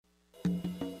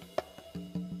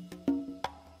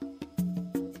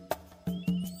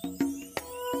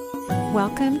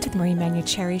Welcome to the Marie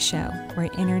Manucherry Show, where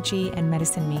energy and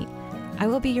medicine meet. I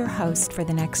will be your host for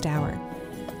the next hour.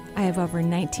 I have over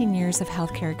 19 years of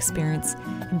healthcare experience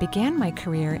and began my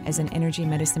career as an energy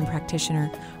medicine practitioner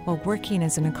while working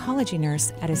as an oncology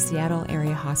nurse at a Seattle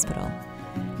area hospital.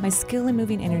 My skill in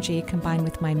moving energy combined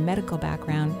with my medical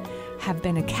background have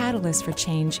been a catalyst for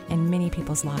change in many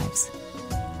people's lives.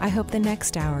 I hope the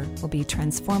next hour will be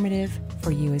transformative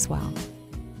for you as well.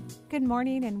 Good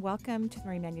morning and welcome to the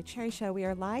Marie Manucherry Show. We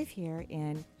are live here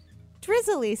in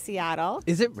drizzly Seattle.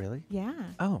 Is it really? Yeah.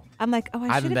 Oh. I'm like, I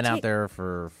haven't been out there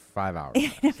for 5 hours.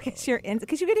 Because you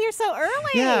get here so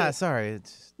early. Yeah, sorry.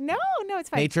 It's No, it's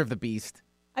fine. nature of the beast.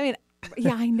 I mean,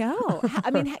 yeah, I know.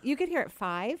 I mean, you get here at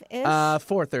 5-ish?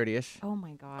 4:30ish. Oh,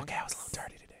 my God. Okay, I was a little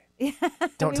tardy today. Yeah.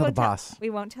 Don't tell the boss. We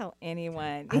won't tell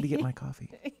anyone. I had to get my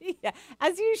coffee. Yeah,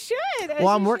 as you should. Well,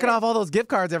 I'm working off all those gift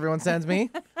cards everyone sends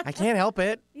me. I can't help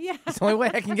it. Yeah. It's the only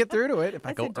way I can get through to it if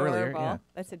I go adorable. earlier. Yeah.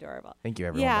 That's adorable. Thank you,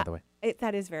 everyone, by the way.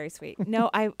 That is very sweet. No,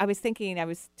 I was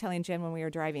telling Jen when we were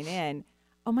driving in,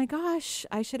 oh my gosh,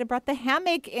 I should have brought the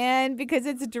hammock in because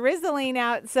it's drizzling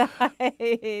outside.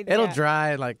 It'll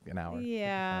dry in like an hour.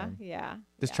 Yeah.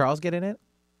 Does Charles get in it?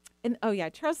 And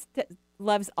Charles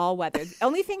loves all weather. The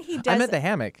only thing he does. I meant the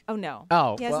hammock. Oh, no.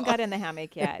 Oh, he hasn't got in the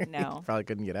hammock yet. No. Probably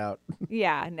couldn't get out.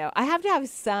 Yeah, no. I have to have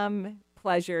some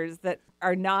pleasures that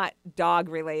are not dog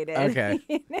related. Okay.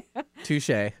 You know?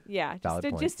 Touche. Yeah, Valid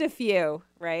point. just a few,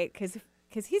 right? Because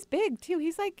he's big too.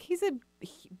 He's a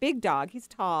big dog. He's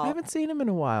tall. I haven't seen him in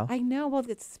a while. I know. Well,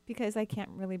 it's because I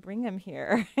can't really bring him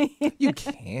here. You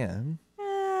can.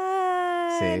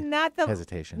 See, not the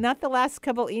hesitation. Not the last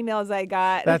couple emails I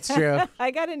got. That's true.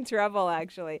 I got in trouble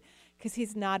actually because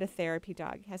he's not a therapy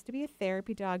dog. He has to be a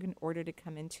therapy dog in order to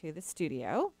come into the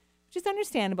studio, which is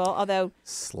understandable. Although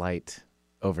slight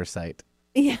oversight.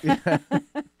 Yeah,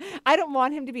 I don't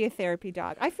want him to be a therapy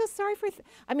dog. I feel sorry for.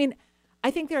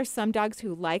 I think there are some dogs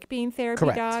who like being therapy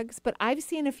Correct. dogs, but I've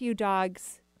seen a few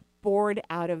dogs bored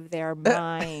out of their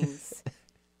minds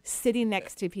sitting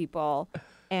next to people.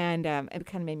 And it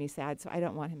kind of made me sad, so I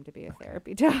don't want him to be a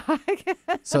therapy dog.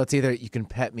 So it's either you can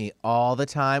pet me all the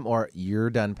time or you're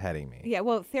done petting me. Yeah,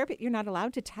 well, therapy, you're not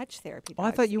allowed to touch therapy dogs. Oh,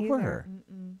 I thought you either. were.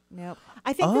 Nope.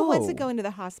 I think the ones that go into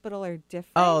the hospital are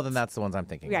different. Oh, then that's the ones I'm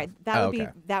thinking Right. of.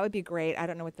 That would be great. I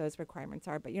don't know what those requirements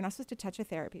are, but you're not supposed to touch a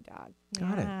therapy dog.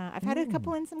 Got it. I've had a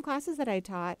couple in some classes that I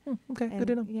taught. Okay, and good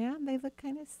to know. Yeah, they look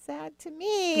kind of sad to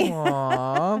me.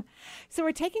 Aww. So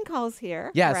we're taking calls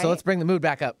here. Yeah, right? so let's bring the mood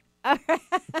back up. My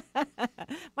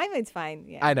mood's fine.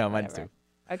 Yeah, I know, whatever. mine's too.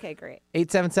 Okay, great.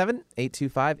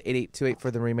 877-825-8828 for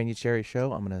the Marie Manucherry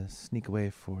Show. I'm going to sneak away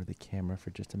for the camera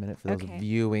for just a minute. For those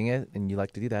viewing it, and you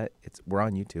like to do that, we're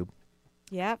on YouTube.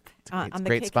 Yep. It's a on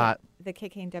great the spot. The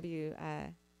KKNW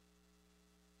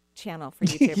channel for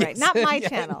YouTube, right? Not my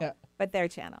channel, but their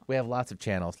channel. We have lots of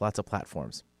channels, lots of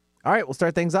platforms. All right, we'll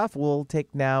start things off. We'll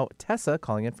take now Tessa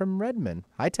calling in from Redmond.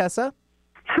 Hi, Tessa.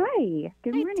 Hi.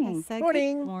 Good morning. Tessa.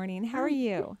 Morning. Good morning. How are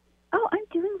you? Oh, I'm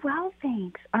doing well,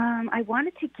 thanks. I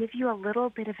wanted to give you a little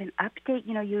bit of an update.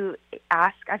 You know, you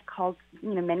ask, I've called,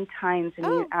 many times, and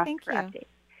you ask for updates.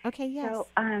 Okay, yes. So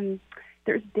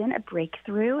there's been a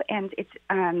breakthrough, and it's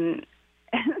so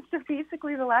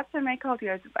basically the last time I called you,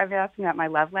 I was asking about my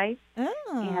love life,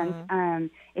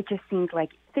 and it just seemed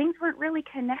like things weren't really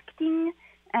connecting.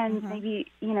 And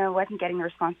maybe, wasn't getting the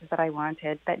responses that I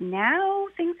wanted. But now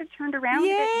things have turned around.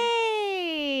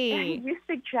 Yay! You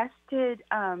suggested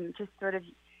just sort of,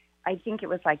 I think it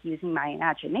was like using my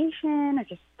imagination or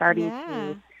just starting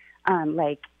to,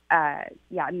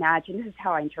 imagine. This is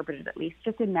how I interpreted it, at least.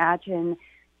 Just imagine,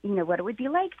 what it would be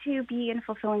like to be in a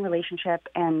fulfilling relationship.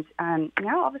 And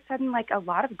now all of a sudden, like a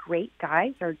lot of great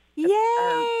guys are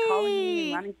calling me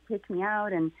and wanting to take me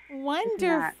out. And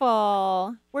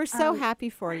wonderful. We're so happy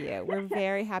for you. We're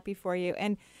very happy for you.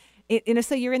 And,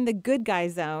 so you're in the good guy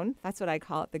zone. That's what I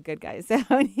call it, the good guy zone.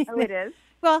 Oh, it is?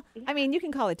 Well, I mean, you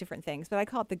can call it different things, but I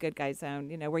call it the good guy zone,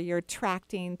 where you're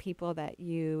attracting people that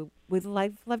you would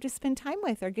love to spend time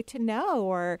with or get to know,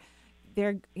 or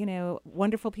they're,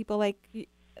 wonderful people like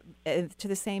to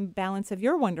the same balance of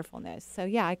your wonderfulness. So,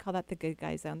 yeah, I call that the good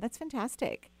guy zone. That's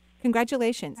fantastic.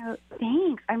 Congratulations. Oh,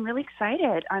 thanks. I'm really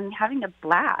excited. I'm having a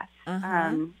blast.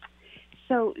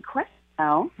 So the question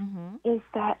now is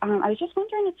that I was just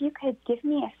wondering if you could give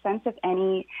me a sense of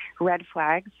any red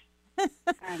flags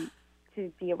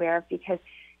to be aware of, because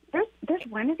there's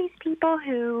one of these people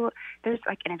who there's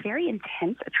like a very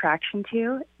intense attraction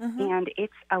to, and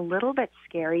it's a little bit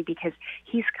scary because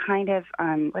he's kind of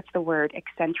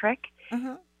eccentric,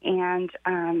 and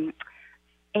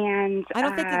And I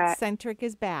don't think eccentric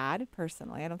is bad,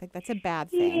 personally. I don't think that's a bad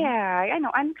thing. Yeah, I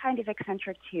know. I'm kind of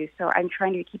eccentric, too, so I'm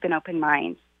trying to keep an open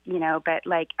mind, but,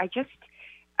 like, I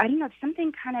don't know,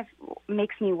 something kind of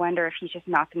makes me wonder if he's just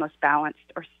not the most balanced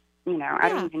or, I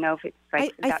don't even know if it's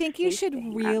like I think you should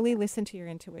really listen to your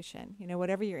intuition,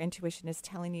 whatever your intuition is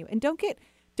telling you. And don't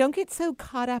get so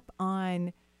caught up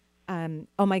on,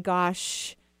 oh, my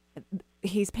gosh,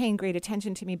 he's paying great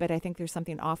attention to me, but I think there's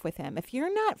something off with him. If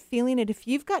you're not feeling it, if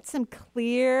you've got some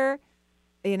clear,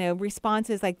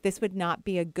 responses like this would not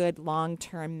be a good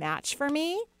long-term match for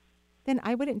me, then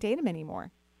I wouldn't date him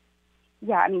anymore.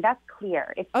 Yeah, I mean, that's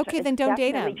clear. Then don't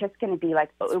date him. It's just going to be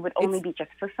like, it would only be just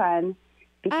for fun.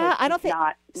 Because I don't think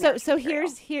so. So here.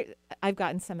 I've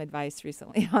gotten some advice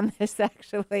recently on this,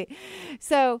 actually.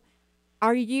 So,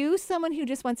 are you someone who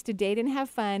just wants to date and have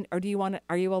fun, or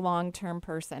are you a long-term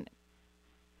person?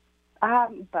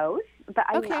 Both, but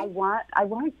I want a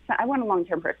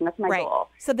long-term person. That's my goal.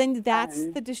 So then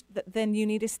then you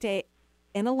need to stay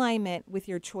in alignment with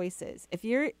your choices.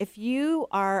 If you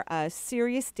are a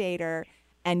serious dater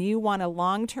and you want a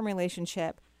long-term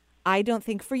relationship, I don't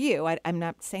think for you, I'm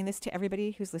not saying this to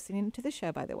everybody who's listening to the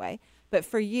show, by the way, but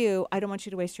for you, I don't want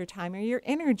you to waste your time or your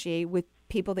energy with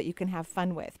people that you can have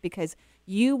fun with, because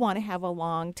you want to have a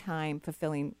long time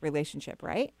fulfilling relationship,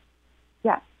 right?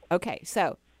 Yes. Okay,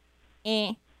 so,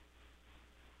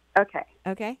 Okay.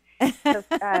 Okay. So,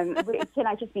 can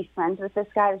I just be friends with this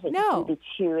guy? Or is it No. going to be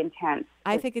too intense?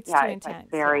 I think it's too intense.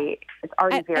 It's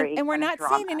already very. And we're not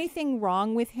drama. saying anything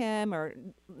wrong with him, or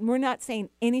we're not saying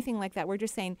anything like that. We're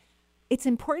just saying it's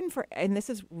important and this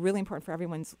is really important for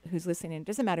everyone who's listening. It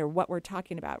doesn't matter what we're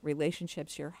talking about,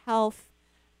 relationships, your health,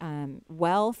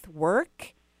 wealth,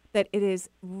 work, that it is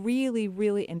really,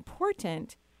 really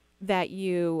important that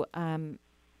you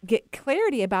get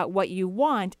clarity about what you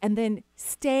want and then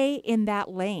stay in that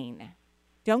lane.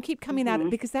 Don't keep coming out,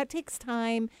 because that takes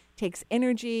time, takes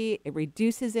energy, it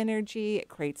reduces energy, it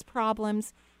creates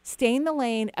problems. Stay in the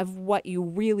lane of what you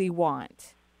really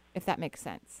want, if that makes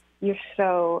sense.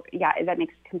 That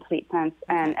makes complete sense.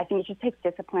 Okay. And I think it just takes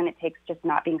discipline. It takes just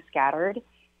not being scattered.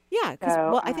 Yeah,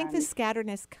 because I think the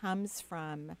scatteredness comes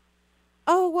from,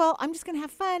 I'm just going to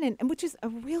have fun, and which is a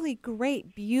really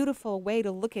great, beautiful way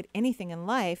to look at anything in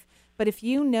life. But if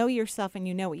you know yourself and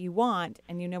you know what you want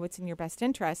and you know what's in your best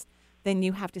interest, then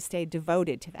you have to stay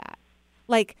devoted to that.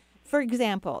 Like, for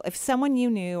example, if someone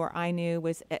you knew or I knew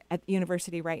was at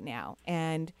university right now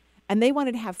and they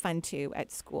wanted to have fun too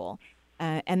at school,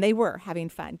 and they were having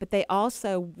fun, but they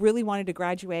also really wanted to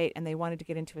graduate and they wanted to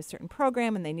get into a certain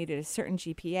program and they needed a certain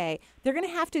GPA, they're going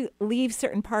to have to leave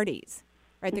certain parties.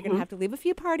 Right, they're going to have to leave a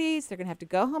few parties. They're going to have to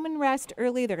go home and rest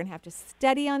early. They're going to have to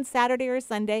study on Saturday or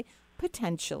Sunday,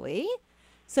 potentially.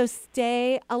 So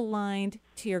stay aligned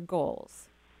to your goals.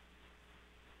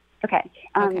 Okay.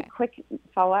 Quick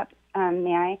follow-up,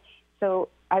 may I? So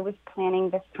I was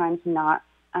planning this time to not,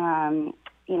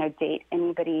 date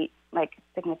anybody like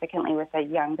significantly with a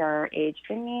younger age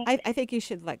than me. I think you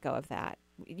should let go of that.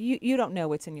 You don't know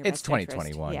what's in your best interest. It's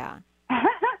 2021. Yeah.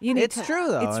 It's true,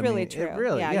 though. It's really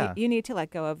true. You need to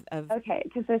let go of. Okay,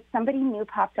 because there's somebody new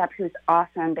popped up who's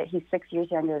awesome, but he's 6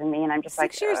 years younger than me, and I'm just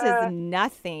 6 years is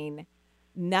nothing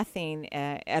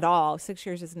at all. 6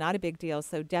 years is not a big deal.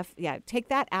 So take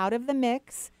that out of the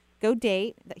mix. Go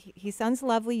date. He sounds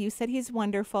lovely. You said he's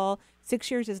wonderful.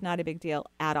 6 years is not a big deal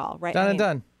at all, right? Done and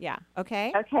done. Yeah.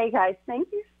 Okay. Okay, guys. Thank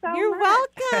you so much. You're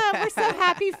welcome. We're so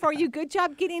happy for you. Good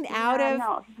job getting out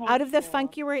of the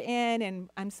funk you were in,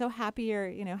 and I'm so happy you're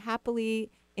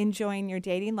happily enjoying your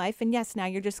dating life. And yes, now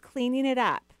you're just cleaning it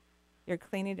up. You're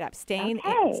cleaning it up, staying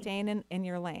in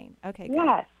your lane. Okay, good.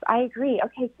 Yes, I agree.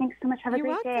 Okay, thanks so much. Have a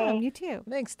great day. You're welcome. You too.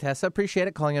 Thanks, Tessa. Appreciate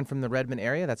it. Calling in from the Redmond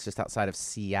area. That's just outside of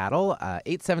Seattle.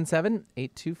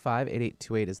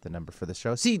 877-825-8828 is the number for the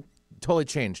show. See, totally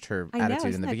changed her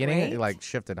attitude in the beginning. Great? It like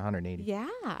shifted 180. Yeah.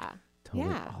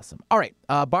 Totally awesome. All right.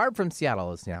 Barb from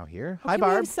Seattle is now here. Hi,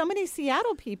 Barb. We have so many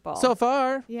Seattle people. So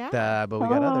far. Yeah. But we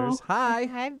got others.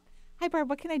 Hi. Hi, Barb.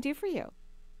 What can I do for you?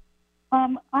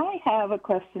 I have a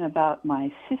question about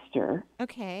my sister.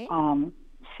 Okay.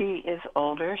 She is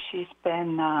older. She's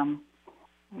been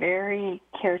very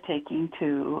caretaking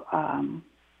to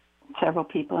several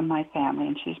people in my family,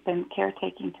 and she's been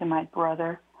caretaking to my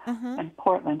brother in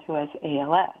Portland who has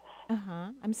ALS.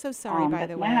 I'm so sorry, by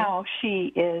the way. Now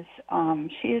she has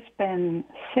been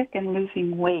sick and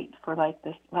losing weight for like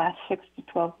the last 6 to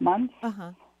 12 months.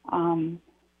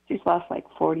 She's lost like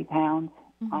 40 pounds,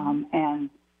 and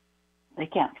they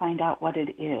can't find out what it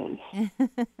is.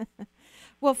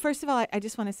 Well, first of all, I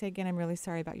just want to say again, I'm really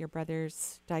sorry about your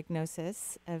brother's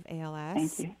diagnosis of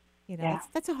ALS. Thank you.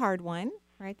 That's a hard one.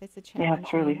 right? That's a challenge. Yeah,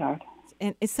 it's really hard.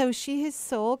 And so she his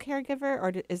sole caregiver,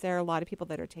 or is there a lot of people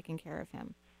that are taking care of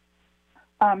him?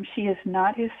 She is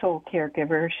not his sole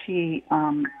caregiver. She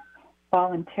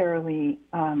voluntarily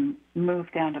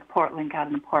moved down to Portland, got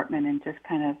an apartment, and just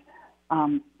kind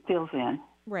of fills in.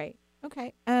 Right.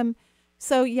 Okay.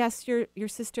 So yes, your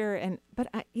sister, but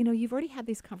you've already had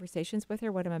these conversations with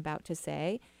her. What I'm about to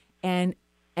say, and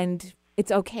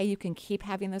it's okay. You can keep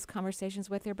having those conversations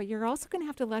with her, but you're also going to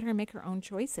have to let her make her own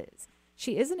choices.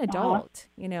 She is an adult,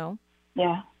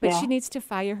 Yeah. But she needs to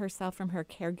fire herself from her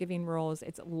caregiving roles.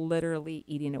 It's literally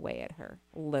eating away at her,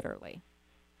 literally.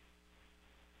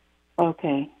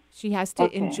 Okay. She has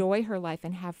to enjoy her life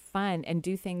and have fun and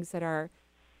do things that are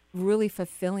really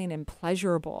fulfilling and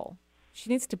pleasurable. She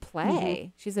needs to play. Mm-hmm.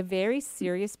 She's a very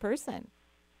serious person.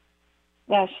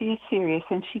 Yeah, she is serious,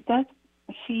 and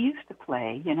she used to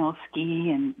play, ski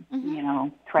and,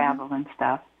 travel and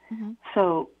stuff. Mm-hmm.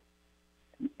 So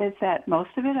is that most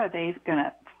of it? Are they going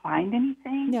to find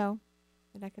anything? No,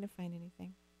 they're not going to find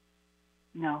anything.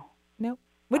 No. Nope.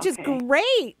 Which is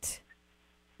great.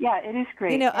 Yeah, it is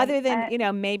great. Other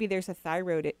than, maybe there's a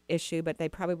thyroid issue, but they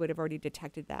probably would have already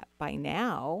detected that by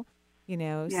now,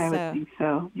 Yeah, I would think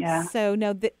so, yeah. So,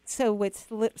 no,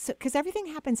 because everything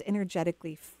happens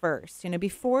energetically first.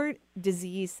 Before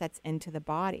disease sets into the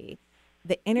body,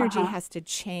 the energy has to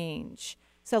change.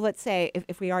 So let's say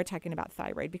if we are talking about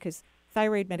thyroid, because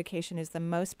thyroid medication is the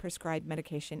most prescribed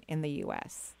medication in the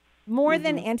U.S., more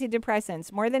than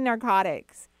antidepressants, more than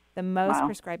narcotics. The most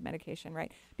prescribed medication,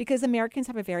 right? Because Americans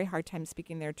have a very hard time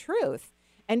speaking their truth.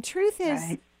 And truth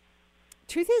is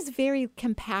very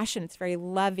compassionate. It's very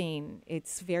loving.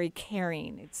 It's very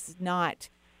caring. It's not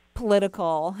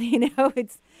political.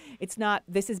 It's not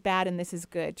this is bad and this is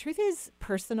good. Truth is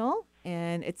personal,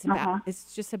 and it's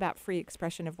just about free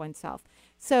expression of oneself.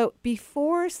 So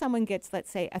before someone gets, let's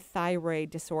say, a thyroid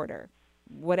disorder,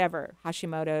 whatever,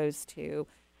 Hashimoto's to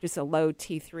just a low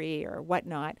T3 or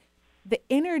whatnot, the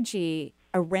energy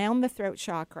around the throat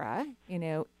chakra,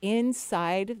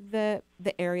 inside the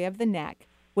area of the neck,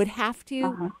 would have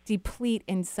to deplete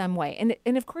in some way. And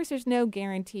of course, there's no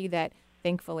guarantee that,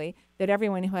 thankfully, that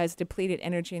everyone who has depleted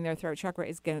energy in their throat chakra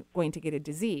is going to get a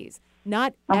disease.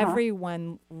 Not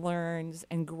everyone learns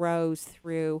and grows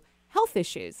through health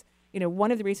issues. One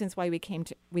of the reasons why we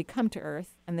come to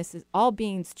Earth, and this is all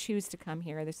beings choose to come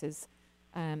here. This is,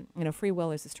 free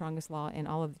will is the strongest law in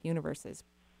all of the universes.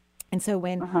 And so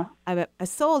when a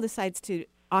soul decides to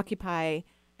occupy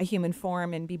a human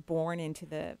form and be born into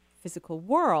the physical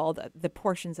world, the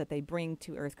portions that they bring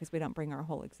to Earth, because we don't bring our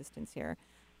whole existence here,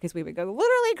 because we would go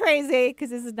literally crazy, because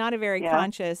this is not a very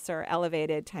conscious or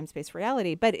elevated time-space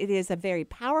reality, but it is a very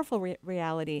powerful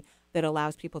reality that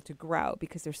allows people to grow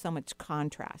because there's so much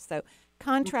contrast. So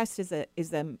contrast is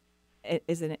an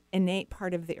innate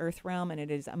part of the Earth realm, and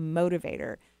it is a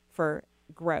motivator for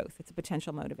growth. It's a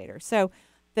potential motivator. So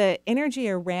the energy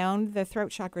around the throat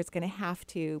chakra is going to have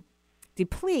to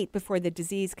deplete before the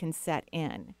disease can set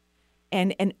in.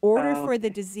 And in order for the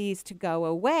disease to go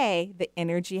away, the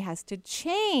energy has to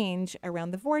change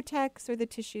around the vortex or the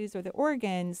tissues or the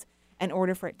organs in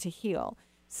order for it to heal.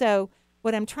 So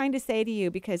what I'm trying to say to you,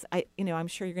 because I'm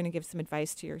sure you're going to give some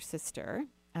advice to your sister.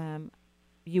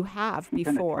 You have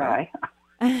before.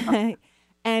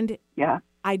 And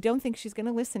I don't think she's going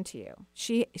to listen to you.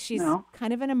 She's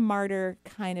kind of in a martyr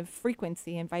kind of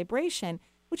frequency and vibration,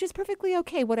 which is perfectly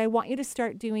okay. What I want you to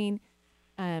start doing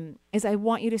is I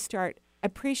want you to start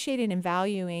appreciating and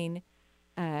valuing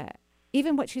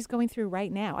even what she's going through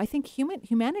right now. I think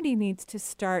humanity needs to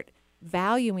start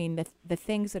valuing the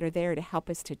things that are there to help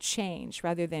us to change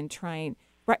rather than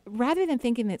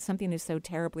thinking that something is so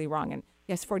terribly wrong. And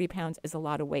yes, 40 pounds is a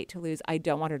lot of weight to lose. I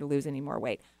don't want her to lose any more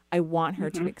weight. I want her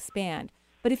to expand.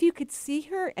 But if you could see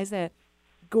her as a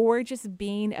gorgeous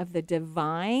being of the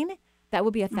divine, that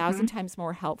would be 1,000 times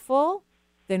more helpful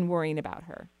than worrying about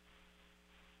her.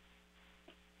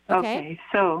 Okay,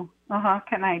 so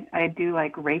can I do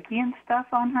like Reiki and stuff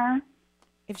on her?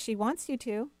 If she wants you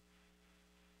to.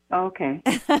 Okay.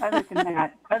 Other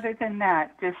than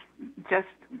that, just.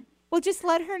 Well, just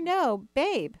let her know,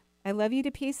 babe, I love you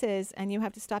to pieces, and you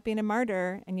have to stop being a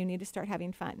martyr, and you need to start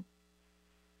having fun.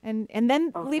 And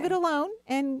then leave it alone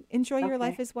and enjoy your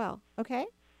life as well. Okay?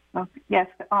 Yes.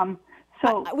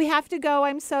 So we have to go.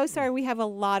 I'm so sorry. We have a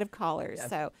lot of callers,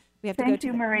 so we have to go. Thank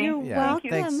you, Marie. You're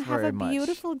welcome. Thanks have a much.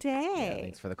 beautiful day. Yeah,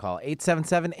 thanks for the call.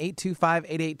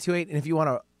 877-825-8828. And if you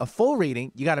want a full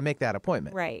reading, you got to make that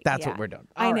appointment. Right. That's what we're doing.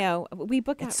 I know. We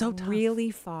book out so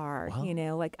really far.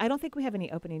 Well, I don't think we have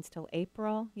any openings till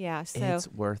April. Yeah. So it's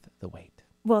worth the wait.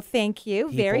 Well, thank you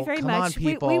very, very much. On,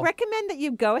 we recommend that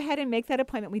you go ahead and make that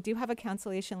appointment. We do have a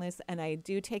cancellation list, and I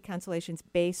do take cancellations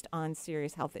based on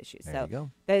serious health issues. There you go.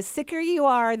 The sicker you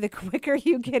are, the quicker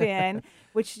you get in,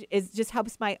 which just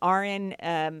helps my RN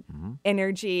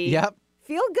energy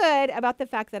feel good about the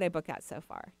fact that I book out so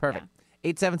far. Perfect.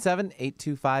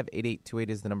 877-825-8828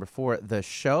 is the number for the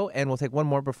show. And we'll take one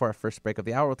more before our first break of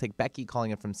the hour. We'll take Becky calling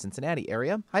in from Cincinnati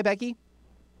area. Hi, Becky.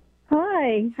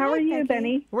 Hi. How are you, Becky.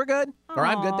 Benny? We're good. Or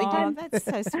I'm good, thank you. That's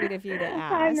so sweet of you to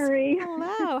ask. Hi, Marie.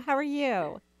 Hello. How are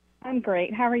you? I'm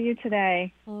great. How are you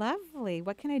today? Lovely.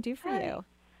 What can I do for you?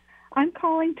 I'm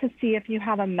calling to see if you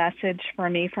have a message for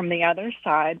me from the other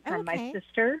side, from my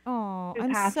sister who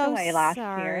passed away last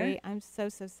year. I'm so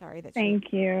sorry that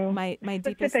Thank you. My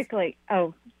deepest... Specifically,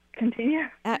 continue.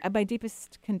 My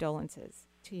deepest condolences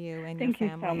to you and your family. Thank you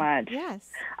so much. Yes.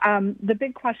 The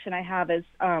big question I have is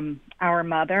our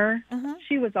mother.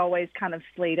 She was always kind of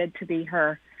slated to be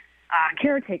her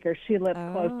caretaker. She lived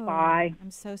close by.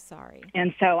 I'm so sorry.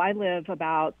 And so I live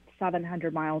about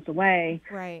 700 miles away.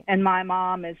 Right. And my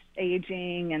mom is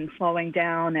aging and slowing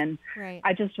down. And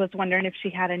I just was wondering if she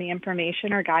had any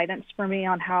information or guidance for me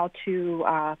on how to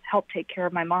help take care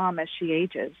of my mom as she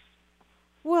ages.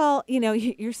 Well,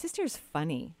 your sister's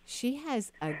funny. She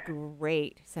has a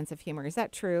great sense of humor. Is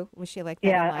that true? Was she like that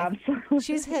in life? Yeah, absolutely.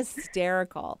 She's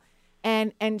hysterical.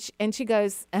 And she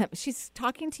goes, she's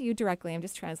talking to you directly. I'm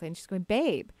just translating. She's going,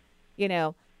 babe,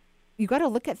 you got to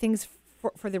look at things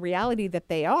for the reality that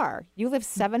they are. You live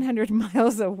 700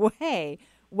 miles away.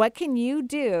 What can you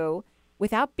do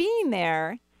without being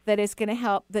there that is going to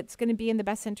help, that's going to be in the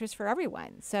best interest for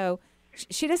everyone? So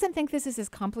she doesn't think this is as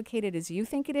complicated as you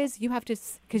think it is. You have to,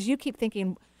 because you keep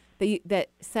thinking that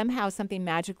somehow something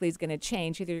magically is going to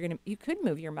change. Either you could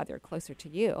move your mother closer to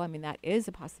you. I mean, that is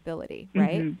a possibility,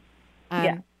 right?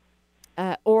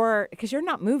 Or because you're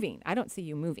not moving. I don't see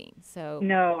you moving. So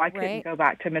no, I couldn't go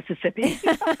back to Mississippi.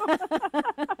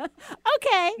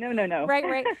 Okay. No.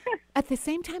 Right. At the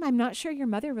same time, I'm not sure your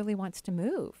mother really wants to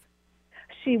move.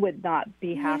 She would not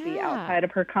be happy outside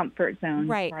of her comfort zone.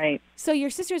 Right. So your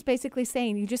sister's basically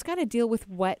saying you just got to deal with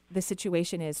what the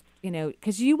situation is,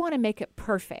 because you want to make it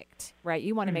perfect, right?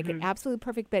 You want to make it absolutely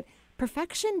perfect, but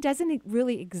perfection doesn't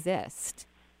really exist.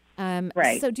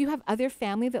 Right. So do you have other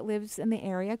family that lives in the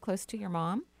area close to your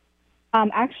mom?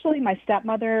 Actually, my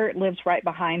stepmother lives right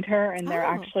behind her, and they're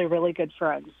actually really good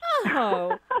friends.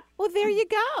 Oh, well, there you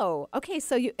go. Okay,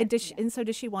 so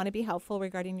does she want to be helpful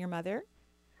regarding your mother?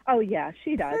 Oh, yeah,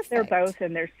 she does. Perfect. They're both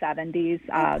in their 70s.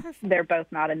 They're both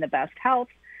not in the best health,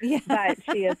 but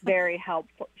she is very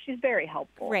helpful. She's very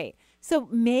helpful. Right. So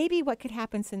maybe what could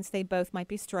happen, since they both might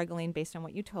be struggling based on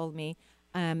what you told me,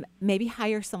 maybe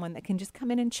hire someone that can just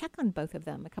come in and check on both of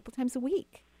them a couple times a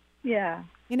week. Yeah.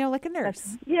 Like a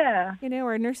nurse.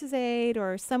 Or a nurse's aide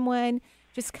or someone.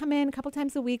 Just come in a couple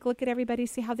times a week, look at everybody,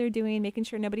 see how they're doing, making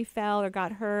sure nobody fell or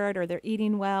got hurt or they're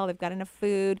eating well, they've got enough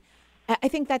food. I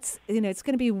think that's, it's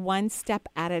going to be one step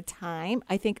at a time.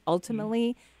 I think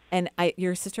ultimately, and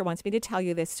your sister wants me to tell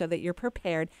you this so that you're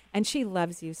prepared, and she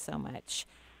loves you so much.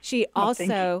 She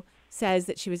also says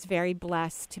that she was very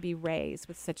blessed to be raised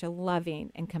with such a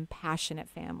loving and compassionate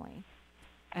family.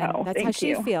 And that's how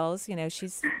she feels.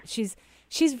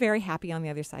 She's very happy on the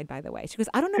other side, by the way. She goes,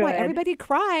 I don't know why everybody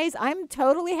cries. I'm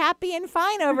totally happy and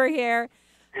fine over here.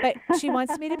 But she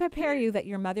wants me to prepare you that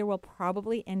your mother will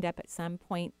probably end up at some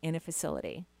point in a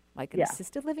facility, like an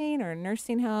assisted living or a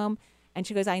nursing home. And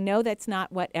she goes, I know that's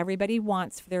not what everybody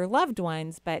wants for their loved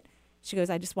ones, but she goes,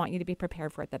 I just want you to be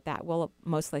prepared for it, that will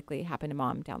most likely happen to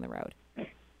Mom down the road.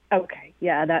 Okay.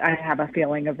 Yeah, I have a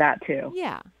feeling of that, too.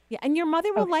 Yeah. And your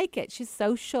mother will like it. She's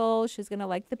social. She's going to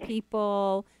like the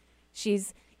people.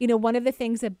 She's, one of the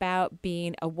things about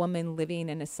being a woman living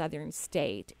in a southern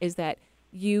state is that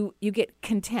you get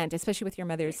content, especially with your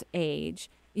mother's age.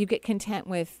 You get content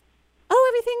with,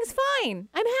 everything's fine.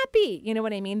 I'm happy. You know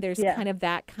what I mean? There's kind of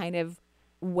that kind of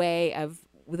way of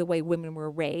the way women were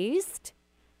raised.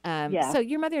 So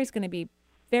your mother is going to be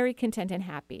very content and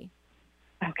happy.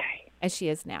 Okay. As she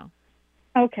is now.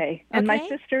 Okay. And my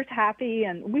sister's happy,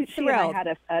 and she and I had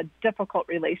a difficult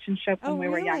relationship when we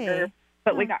were younger.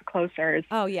 But we got closer.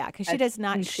 Because she does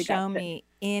not show me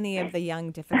any of the young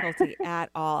difficulty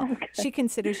at all. Okay. She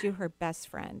considers you her best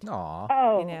friend. Aw.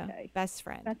 Oh, best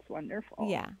friend. That's wonderful.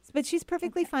 Yeah. But she's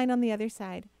perfectly fine on the other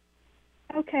side.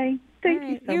 Okay. Thank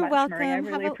you so You're much, welcome. Marie. I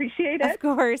really appreciate it. Of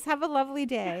course. Have a lovely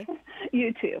day.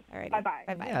 You too. All right. Bye-bye.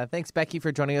 Bye-bye. Yeah, thanks, Becky,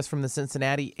 for joining us from the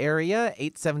Cincinnati area.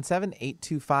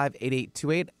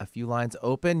 877-825-8828. A few lines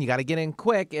open. You got to get in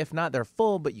quick. If not, they're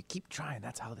full, but you keep trying.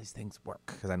 That's how these things work.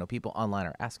 Because I know people online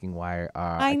are asking why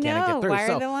I can't get through. Why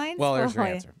are the lines well, there's your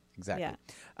full? answer. Exactly.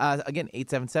 Yeah. Again,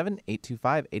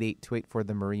 877-825-8828 for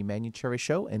the Marie Manucherry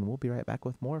Show, and we'll be right back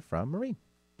with more from Marie.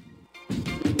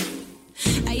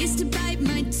 I used to bite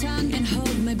my tongue and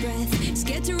hold my breath,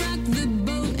 scared to rock the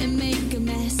boat and make a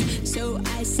mess. So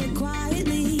I said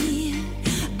quietly,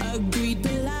 agreed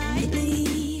politely.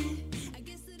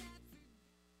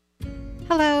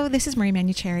 Hello, this is Marie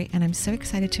Manucherry, and I'm so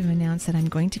excited to announce that I'm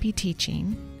going to be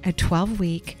teaching a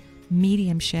 12-week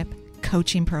mediumship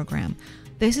coaching program.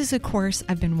 This is a course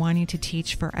I've been wanting to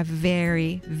teach for a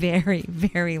very, very,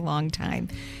 very long time.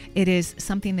 It is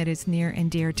something that is near and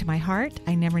dear to my heart.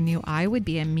 I never knew I would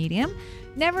be a medium.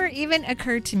 Never even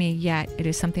occurred to me yet. It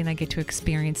is something I get to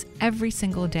experience every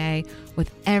single day with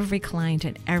every client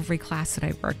and every class that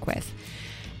I work with.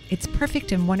 It's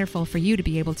perfect and wonderful for you to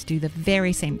be able to do the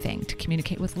very same thing, to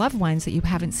communicate with loved ones that you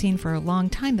haven't seen for a long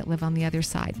time that live on the other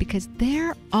side, because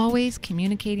they're always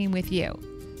communicating with you.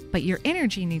 But your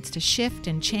energy needs to shift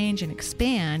and change and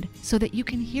expand so that you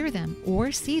can hear them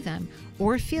or see them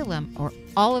or feel them or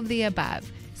all of the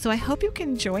above. So I hope you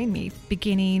can join me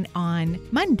beginning on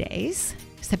Mondays,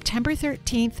 September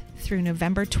 13th through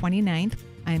November 29th.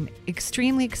 I'm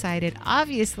extremely excited,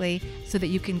 obviously, so that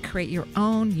you can create your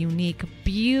own unique,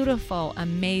 beautiful,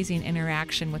 amazing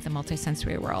interaction with the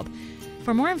multisensory world.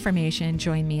 For more information,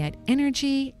 join me at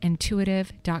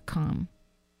energyintuitive.com.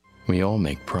 We all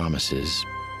make promises,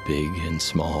 big and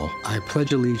small. I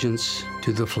pledge allegiance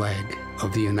to the flag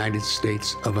of the United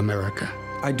States of America.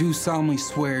 I do solemnly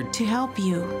swear to help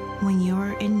you when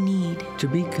you're in need, to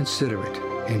be considerate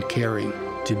and caring,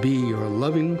 to be your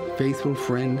loving, faithful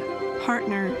friend,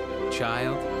 partner,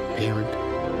 child, parent,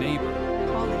 neighbor.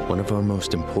 One of our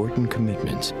most important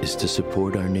commitments is to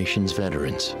support our nation's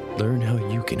veterans. Learn how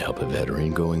you can help a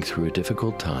veteran going through a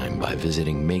difficult time by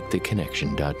visiting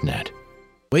maketheconnection.net.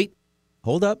 Wait,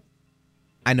 hold up.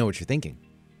 I know what you're thinking.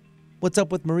 What's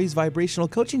up with Marie's vibrational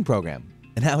coaching program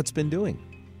and how it's been doing?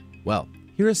 Well,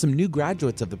 here are some new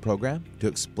graduates of the program to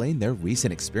explain their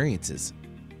recent experiences.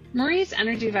 Marie's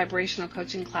energy vibrational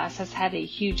coaching class has had a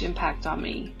huge impact on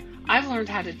me. I've learned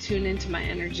how to tune into my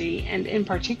energy and in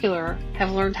particular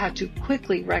have learned how to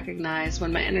quickly recognize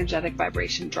when my energetic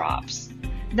vibration drops.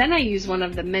 Then I use one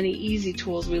of the many easy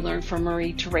tools we learned from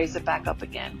Marie to raise it back up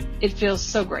again. It feels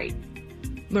so great.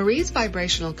 Marie's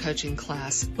vibrational coaching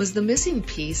class was the missing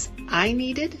piece I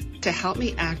needed to help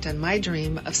me act on my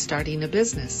dream of starting a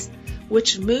business,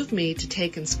 which moved me to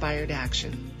take inspired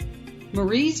action.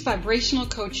 Marie's vibrational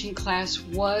coaching class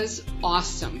was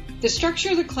awesome. The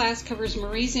structure of the class covers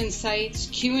Marie's insights,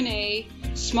 Q&A,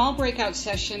 small breakout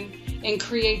session, and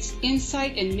creates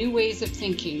insight and new ways of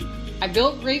thinking. I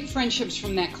built great friendships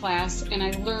from that class, and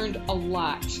I learned a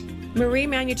lot. Marie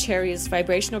Manucherry's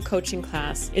vibrational coaching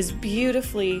class is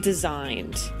beautifully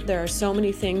designed. There are so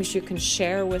many things you can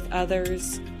share with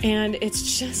others, and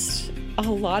it's just a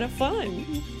lot of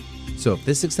fun. So if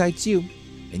this excites you,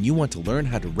 and you want to learn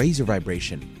how to raise your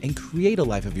vibration and create a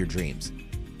life of your dreams,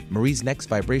 Marie's next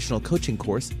vibrational coaching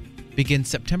course begins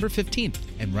September 15th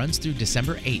and runs through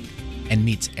December 8th and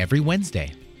meets every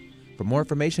Wednesday. For more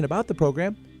information about the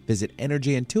program, visit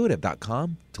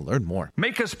energyintuitive.com to learn more.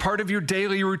 Make us part of your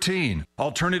daily routine.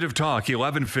 Alternative Talk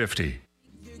 1150.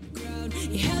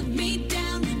 you held me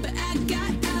down, but I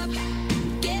got up.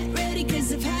 Get ready,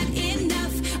 'cause I've had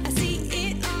enough. I see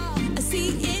it all, I see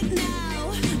it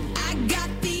now. I got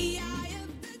the eye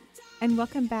of the And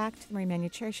welcome back to the Marie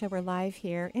Manucherry Show. We're live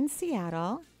here in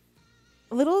Seattle.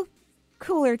 A little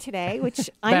cooler today, which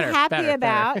I'm happy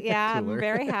about. Yeah, I'm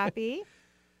very happy.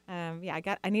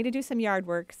 I need to do some yard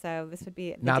work, so this would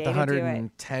be the Not day the to do it.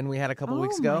 110 we had a couple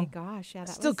weeks ago. Oh my gosh, yeah,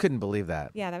 that Still couldn't believe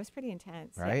that. Yeah, that was pretty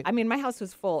intense. Right? Yeah. I mean, my house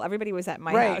was full. Everybody was at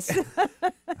my house.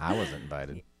 I wasn't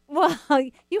invited. Well,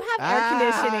 you have air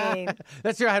conditioning.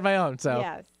 That's true. I had my own. So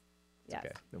yes. Yes.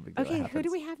 Okay, no big deal. Okay, who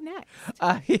do we have next?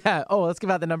 Let's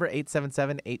give out the number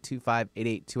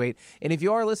 877-825-8828. And if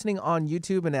you are listening on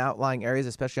YouTube and outlying areas,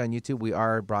 especially on YouTube, we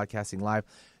are broadcasting live.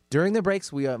 During the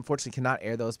breaks, we unfortunately cannot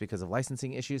air those because of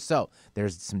licensing issues. So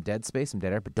there's some dead space, some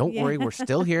dead air. But don't worry, we're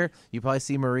still here. You probably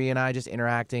see Marie and I just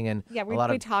interacting. And we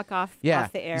off talk off the air.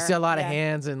 You see a lot of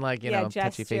hands and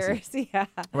touchy faces. Yeah.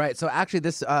 Right. So actually,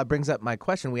 this brings up my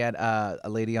question. We had a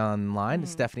lady online,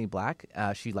 Stephanie Black.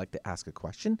 She'd like to ask a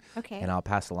question. Okay. And I'll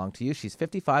pass along to you. She's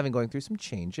 55 and going through some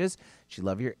changes. She'd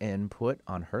love your input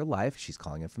on her life. She's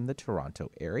calling in from the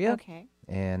Toronto area. Okay.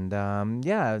 And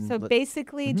So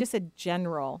basically, just a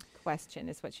general question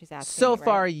is what she's asking. So me,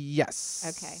 far, right?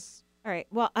 yes. Okay. All right.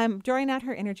 Well, I'm drawing out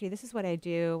her energy. This is what I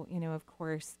do, of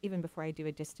course, even before I do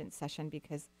a distance session,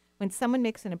 because when someone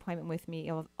makes an appointment with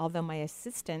me, although my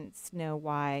assistants know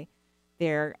why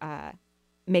they're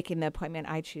making the appointment,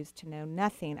 I choose to know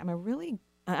nothing.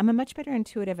 I'm a much better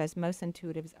intuitive, as most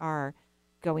intuitives are,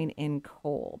 going in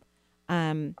cold.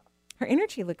 Her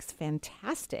energy looks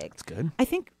fantastic. That's good. I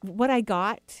think what I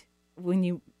got when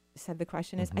you said the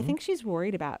question is, I think she's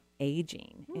worried about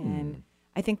aging. And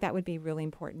I think that would be really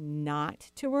important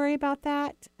not to worry about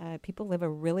that. People live a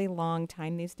really long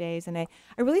time these days. And I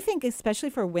really think, especially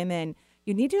for women,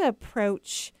 you need to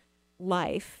approach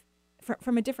life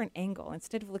from a different angle.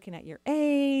 Instead of looking at your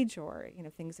age or,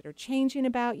 things that are changing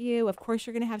about you. Of course,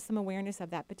 you're going to have some awareness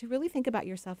of that, but to really think about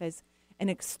yourself as an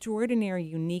extraordinary,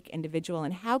 unique individual.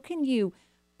 And how can you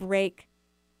break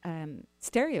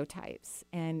stereotypes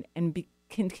and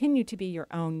continue to be your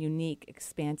own unique,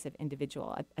 expansive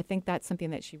individual? I think that's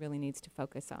something that she really needs to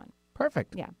focus on.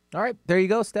 Perfect. Yeah. All right. There you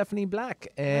go, Stephanie Black.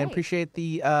 And Right. appreciate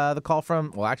the call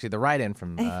from, the write-in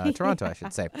from Toronto, I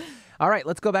should say. All right.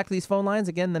 Let's go back to these phone lines.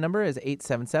 Again, the number is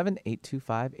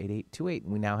 877-825-8828.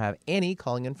 We now have Annie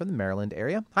calling in from the Maryland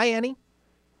area. Hi, Annie.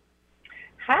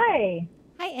 Hi.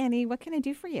 Hi, Annie. What can I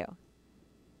do for you?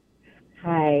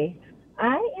 Hi.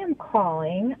 I am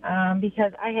calling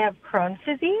because I have Crohn's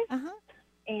disease,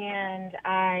 and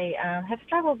I have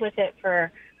struggled with it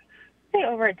for, say,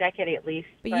 over a decade at least.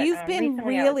 But you've been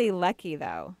really lucky,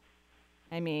 though.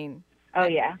 I mean,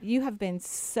 yeah. You have been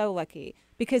so lucky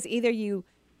because either you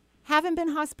haven't been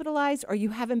hospitalized or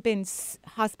you haven't been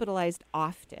hospitalized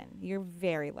often. You're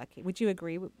very lucky. Would you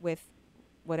agree with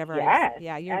whatever?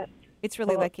 Yes. It's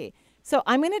really lucky. So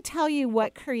I'm going to tell you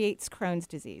what creates Crohn's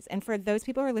disease. And for those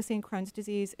people who are listening, Crohn's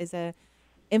disease is a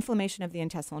inflammation of the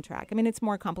intestinal tract. I mean, it's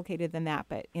more complicated than that,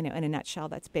 but in a nutshell,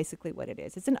 that's basically what it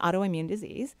is. It's an autoimmune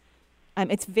disease.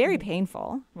 It's very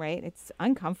painful, right? It's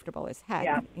uncomfortable as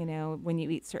heck, when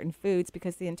you eat certain foods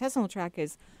because the intestinal tract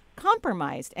is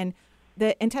compromised. And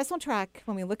the intestinal tract,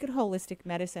 when we look at holistic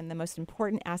medicine, the most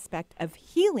important aspect of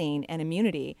healing and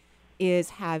immunity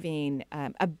is having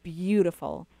a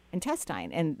beautiful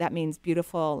intestine. And that means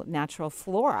beautiful natural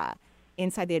flora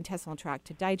inside the intestinal tract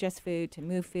to digest food, to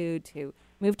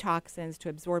move toxins, to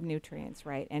absorb nutrients,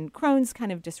 right? And Crohn's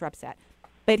kind of disrupts that.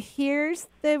 But here's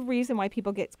the reason why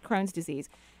people get Crohn's disease.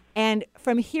 And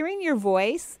from hearing your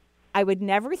voice, I would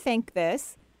never think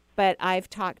this, but I've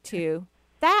talked to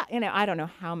I don't know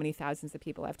how many thousands of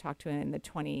people I've talked to in the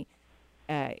 20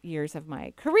 years of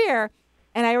my career.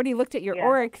 And I already looked at your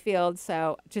auric field.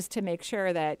 So just to make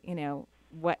sure that,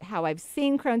 how I've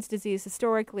seen Crohn's disease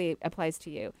historically applies to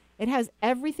you. It has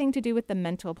everything to do with the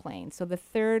mental plane. So the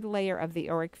third layer of the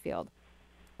auric field.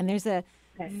 And there's a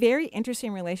very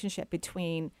interesting relationship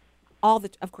between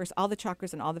of course, all the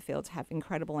chakras and all the fields have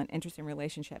incredible and interesting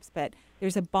relationships, but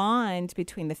there's a bond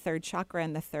between the third chakra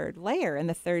and the third layer, and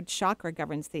the third chakra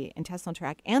governs the intestinal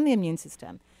tract and the immune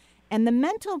system. And the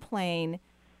mental plane,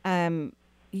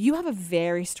 you have a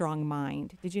very strong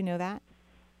mind. Did you know that?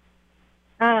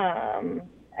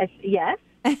 Yes.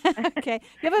 Okay.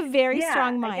 You have a very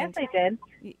strong mind. I guess I did.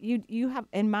 You have,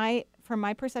 from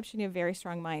my perception, you have a very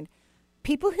strong mind.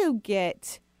 People who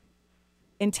get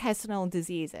intestinal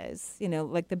diseases,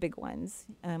 like the big ones,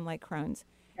 like Crohn's,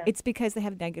 it's because they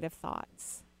have negative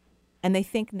thoughts and they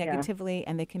think negatively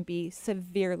and they can be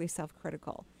severely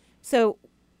self-critical. So,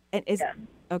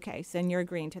 okay, so you're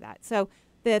agreeing to that. So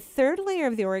the third layer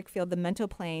of the auric field, the mental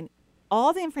plane,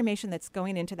 all the information that's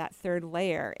going into that third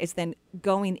layer is then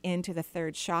going into the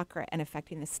third chakra and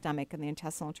affecting the stomach and the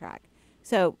intestinal tract.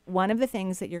 So one of the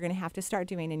things that you're going to have to start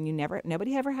doing, and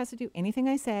nobody ever has to do anything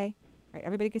I say, right?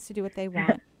 Everybody gets to do what they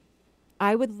want.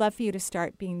 I would love for you to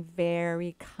start being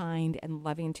very kind and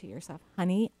loving to yourself.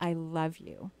 Honey, I love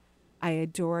you. I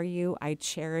adore you. I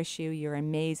cherish you. You're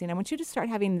amazing. I want you to start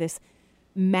having this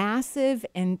massive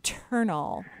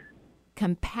internal,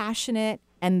 compassionate,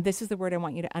 and this is the word I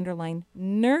want you to underline,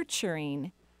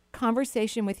 nurturing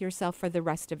conversation with yourself for the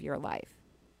rest of your life.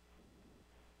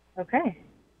 Okay.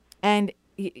 And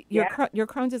your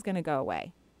Crohn's is going to go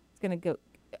away. It's going to go.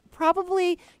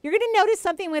 Probably, you're going to notice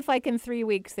something with in 3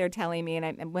 weeks, they're telling me,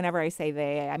 and whenever I say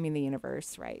they, I mean the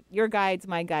universe, right? Your guides,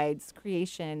 my guides,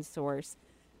 creation, source,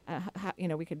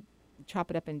 we could chop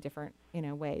it up in different,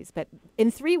 ways. But in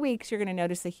 3 weeks, you're going to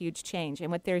notice a huge change.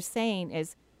 And what they're saying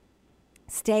is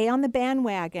stay on the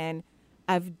bandwagon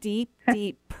of deep,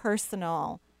 deep,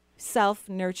 personal,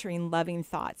 self-nurturing, loving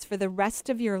thoughts for the rest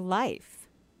of your life.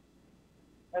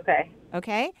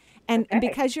 Okay? And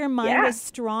because your mind is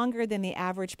stronger than the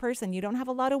average person, you don't have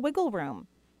a lot of wiggle room.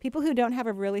 People who don't have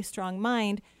a really strong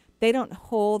mind, they don't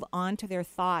hold on to their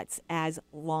thoughts as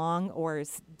long or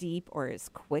as deep or as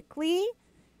quickly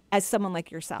as someone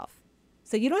like yourself.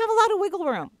 So you don't have a lot of wiggle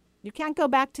room. You can't go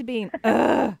back to being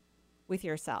with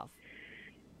yourself.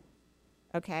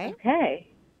 Okay? Okay.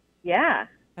 Yeah.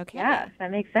 Okay. Yeah,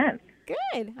 that makes sense.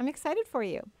 Good. I'm excited for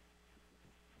you.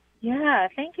 Yeah,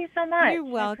 thank you so much. You're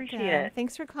welcome. I appreciate it.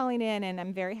 Thanks for calling in, and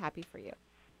I'm very happy for you.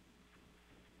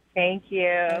 Thank you.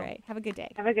 All right. Have a good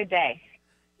day. Have a good day.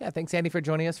 Yeah, thanks, Andy, for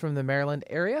joining us from the Maryland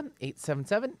area,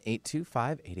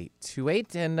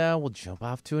 877-825-8828. And we'll jump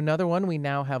off to another one. We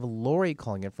now have Lori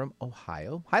calling in from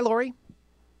Ohio. Hi, Lori.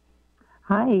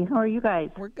 Hi, how are you guys?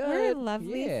 We're good. We're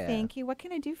lovely. Yeah. Thank you. What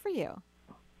can I do for you?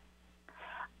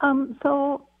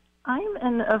 So I'm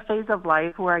in a phase of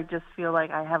life where I just feel like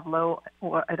I have low,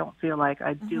 or I don't feel like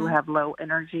I do have low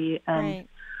energy, and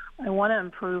I want to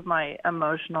improve my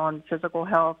emotional and physical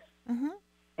health.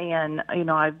 And, you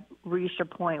know, I've reached a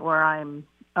point where I'm,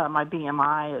 my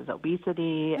BMI is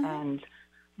obesity,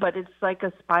 but it's like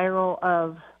a spiral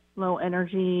of low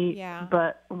energy,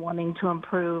 but wanting to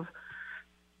improve,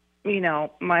 you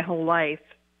know, my whole life.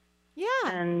 Yeah.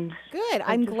 And good.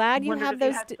 I'm glad you have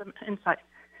those. Some insight.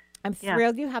 I'm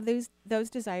thrilled you have those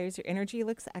desires. Your energy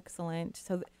looks excellent.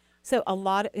 So a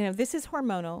lot of, you know, this is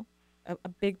hormonal. A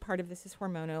big part of this is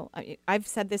hormonal. I've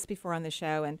said this before on the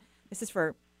show, and this is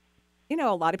for, you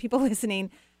know, a lot of people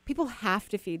listening. People have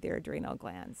to feed their adrenal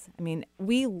glands. I mean,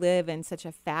 we live in such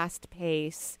a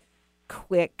fast-paced,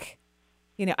 quick,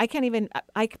 you know, I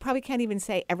probably can't even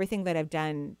say everything that I've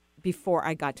done before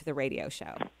I got to the radio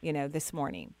show, you know, this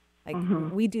morning. Like,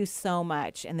 we do so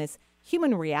much in this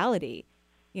human reality,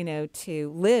 you know,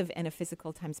 to live in a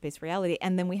physical time-space reality.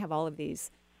 And then we have all of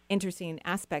these interesting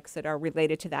aspects that are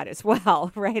related to that as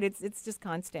well, right? It's just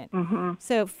constant.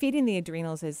 So feeding the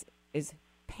adrenals is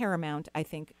paramount, I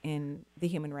think, in the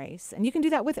human race. And you can do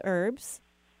that with herbs.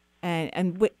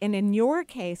 And in your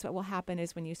case, what will happen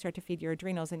is when you start to feed your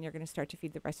adrenals, and you're going to start to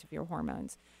feed the rest of your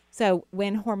hormones. So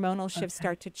when hormonal shifts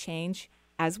start to change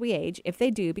as we age, if they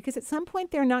do, because at some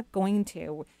point they're not going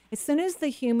to, as soon as the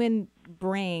human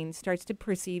brain starts to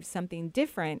perceive something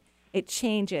different, it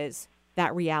changes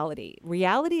that reality.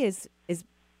 Reality is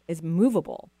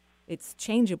movable. It's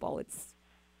changeable. It's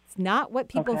not what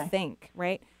people think,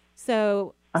 right?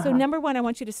 So number one, I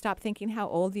want you to stop thinking how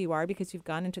old you are, because you've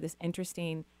gone into this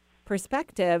interesting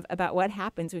perspective about what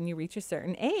happens when you reach a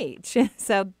certain age.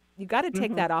 So you got to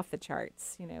take that off the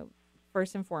charts, you know,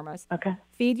 first and foremost.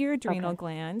 Feed your adrenal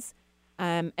glands,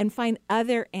 and find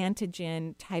other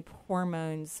antigen type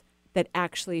hormones that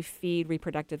actually feed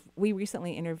reproductive. We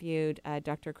recently interviewed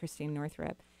Dr. Christine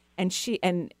Northrup, and she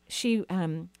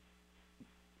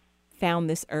found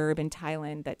this herb in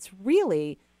Thailand that's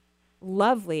really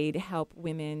lovely to help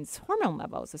women's hormone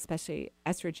levels, especially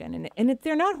estrogen. And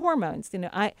they're not hormones. You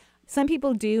know, some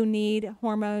people do need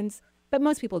hormones, but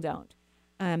most people don't.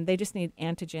 They just need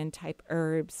antigen type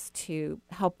herbs to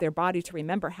help their body to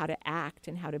remember how to act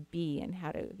and how to be and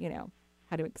how to, you know,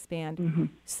 how to expand.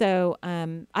 So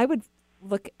I would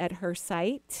look at her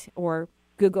site or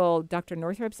Google Dr.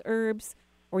 Northrup's herbs,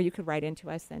 or you could write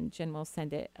into us and Jen will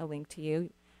send a link to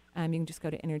you. You can just go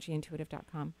to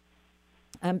energyintuitive.com.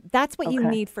 That's what you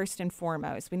need first and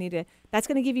foremost. That's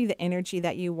going to give you the energy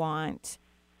that you want.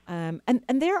 And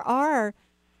there are,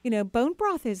 you know, bone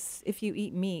broth is, if you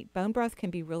eat meat, bone broth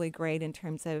can be really great in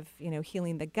terms of, you know,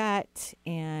 healing the gut,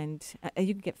 and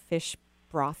you can get fish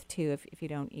broth too if you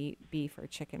don't eat beef or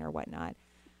chicken or whatnot.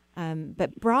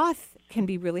 But broth can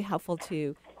be really helpful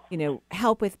to, you know,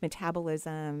 help with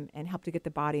metabolism and help to get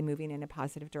the body moving in a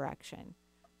positive direction.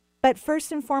 But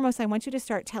first and foremost, I want you to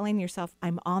start telling yourself,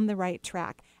 I'm on the right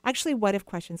track. Actually, what if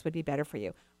questions would be better for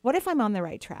you? What if I'm on the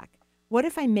right track? What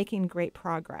if I'm making great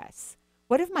progress?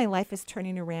 What if my life is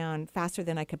turning around faster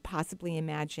than I could possibly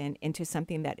imagine into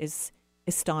something that is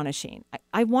astonishing?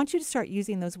 I want you to start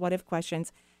using those what if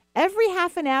questions every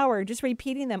half an hour, just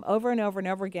repeating them over and over and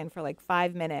over again for like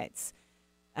 5 minutes,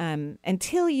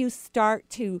 until you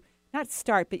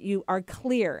but you are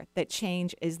clear that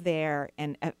change is there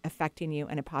and affecting you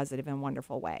in a positive and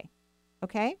wonderful way.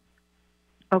 Okay?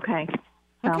 Okay.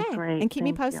 Sounds great. And keep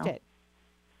me Thank you. posted.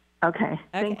 Okay.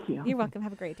 Thank you. You're welcome.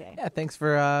 Have a great day. Yeah, thanks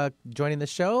for joining the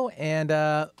show. And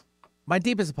my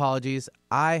deepest apologies.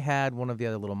 I had one of the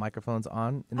other little microphones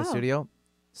on in the studio.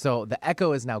 So the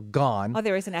echo is now gone. Oh,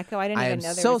 there is an echo? I didn't even know there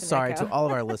was an echo. I am so sorry to all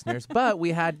of our listeners. But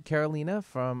we had Carolina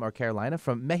from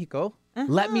Mexico.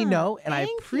 Let me know, and I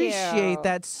appreciate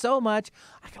that so much.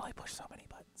 I can only push so many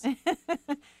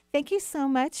buttons. Thank you so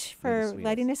much for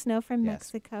letting us know from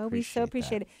Mexico. We so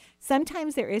appreciate it.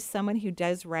 Sometimes there is someone who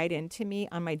does write into me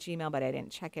on my Gmail, but I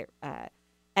didn't check it,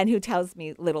 and who tells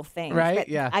me little things. Right, but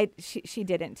yeah. She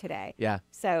didn't today. Yeah.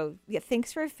 So,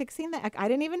 thanks for fixing that. I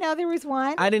didn't even know there was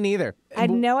one. I didn't either. I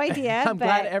had no idea. I'm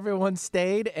glad everyone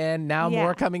stayed, and now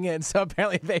more coming in. So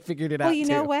apparently they figured it out, Well, you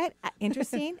know what?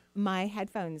 Interesting. My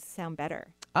headphones sound better.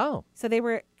 Oh. So they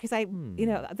were, because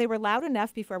they were loud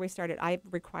enough before we started. I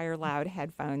require loud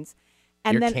headphones.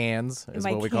 And Your then cans is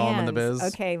my what we call them in the cans.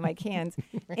 biz. Okay, my cans.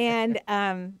 and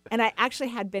I actually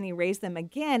had Benny raise them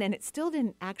again, and it still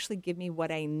didn't actually give me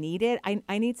what I needed.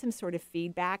 I need some sort of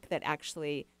feedback that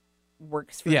actually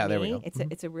works for me. There we go.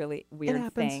 It's a really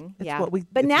weird thing. It's yeah. what we,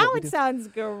 but it's now what we it do. sounds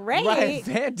great. Right,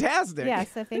 fantastic. Yeah,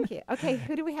 so thank you. Okay,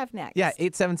 who do we have next? Yeah,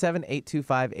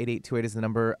 877-825-8828 is the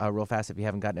number. Real fast, if you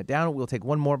haven't gotten it down. We'll take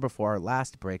one more before our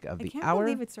last break of the I can't hour.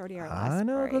 believe it's already our last I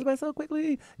know, break. it goes by so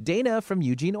quickly. Dana from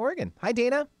Eugene, Oregon. Hi,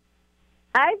 Dana.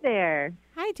 Hi there.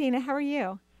 Hi, Dana. How are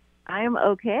you? I'm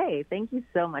okay. Thank you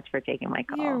so much for taking my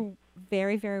call. You're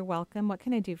very, very welcome. What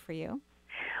can I do for you?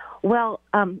 Well,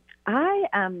 I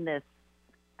am this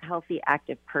healthy,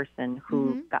 active person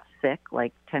who got sick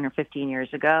like 10 or 15 years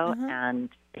ago, and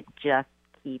it just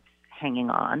keeps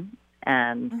hanging on.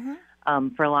 And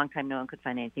for a long time, no one could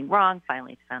find anything wrong.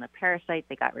 Finally, found a parasite.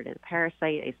 They got rid of the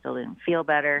parasite. I still didn't feel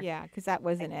better. Yeah, because that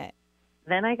wasn't it.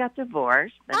 Then I got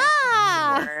divorced. Then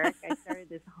I started work. I started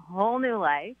this whole new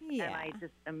life,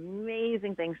 and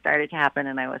amazing things started to happen,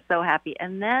 and I was so happy.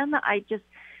 And then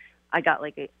I got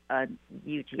like a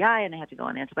UTI, and I had to go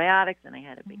on antibiotics, and I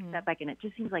had a big setback. And it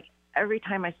just seems like every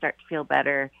time I start to feel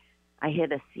better, I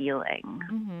hit a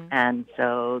ceiling. And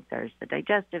so there's the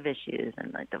digestive issues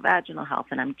and like the vaginal health.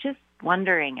 And I'm just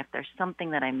wondering if there's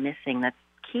something that I'm missing that's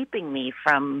keeping me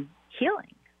from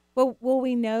healing. Well,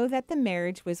 we know that the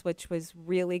marriage which was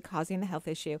really causing the health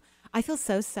issue. I feel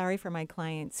so sorry for my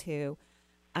clients who,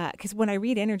 because when I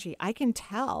read energy, I can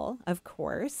tell, of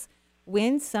course,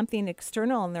 when something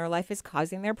external in their life is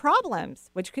causing their problems,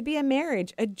 which could be a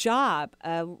marriage, a job,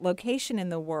 a location in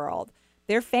the world,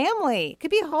 their family. It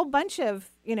could be a whole bunch of,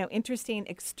 interesting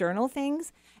external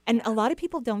things. And a lot of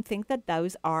people don't think that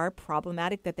those are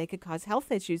problematic, that they could cause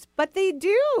health issues, but they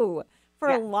do for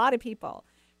a lot of people.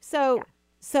 So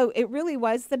it really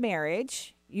was the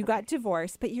marriage. You got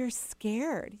divorced, but you're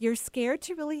scared. You're scared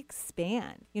to really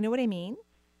expand. You know what I mean?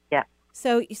 Yeah.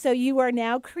 So you are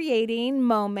now creating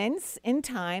moments in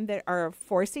time that are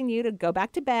forcing you to go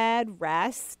back to bed,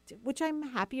 rest, which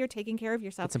I'm happy you're taking care of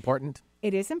yourself. It's important.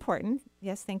 It is important.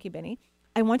 Yes, thank you, Benny.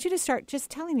 I want you to start just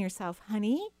telling yourself,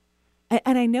 honey,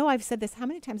 and I know I've said this. How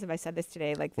many times have I said this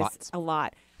today? Like this, Lots. A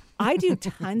lot. I do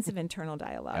tons of internal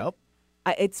dialogue.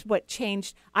 Yep. It's what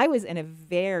changed. I was in a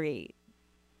very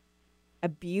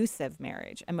abusive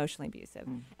marriage, emotionally abusive.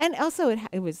 And also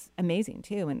it was amazing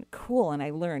too and cool. And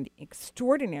I learned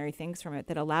extraordinary things from it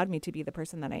that allowed me to be the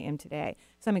person that I am today.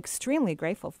 So I'm extremely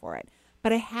grateful for it.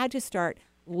 But I had to start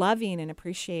loving and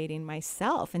appreciating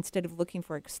myself instead of looking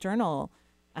for external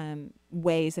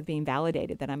ways of being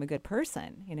validated that I'm a good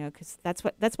person, because that's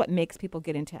what makes people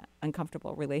get into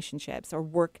uncomfortable relationships or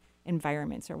work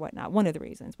environments or whatnot. One of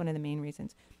the main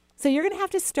reasons. So you're going to have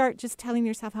to start just telling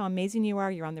yourself how amazing you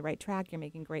are. You're on the right track. You're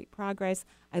making great progress.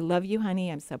 I love you, honey.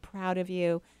 I'm so proud of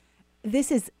you. This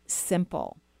is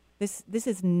simple. This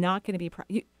is not going to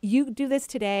be, you do this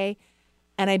today,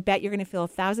 and I bet you're going to feel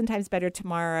 1,000 times better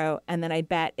tomorrow. And then I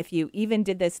bet if you even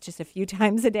did this just a few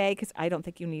times a day, because I don't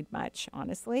think you need much,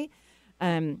 honestly,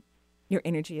 your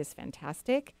energy is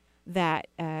fantastic, that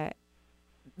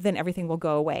then everything will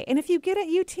go away. And if you get a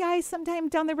UTI sometime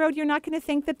down the road, you're not going to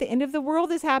think that the end of the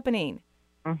world is happening.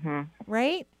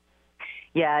 Right?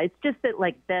 Yeah, it's just that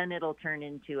then it'll turn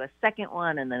into a second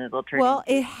one, and then it'll turn. Well,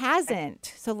 it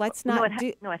hasn't. So let's not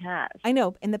do. No, it has. I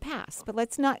know in the past, but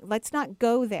let's not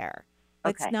go there.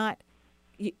 Let's not.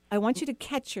 I want you to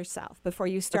catch yourself before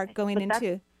you start going but into.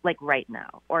 That's like right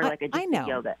now, or I just did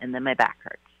yoga and then my back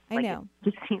hurts. I know.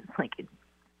 It just seems like it's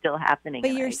still happening.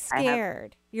 But you're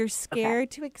scared. You're scared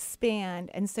to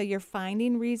expand, and so you're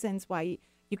finding reasons why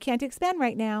you can't expand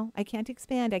right now. I can't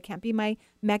expand. I can't be my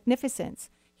magnificence.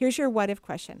 Here's your what if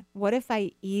question. What if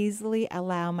I easily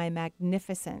allow my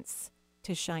magnificence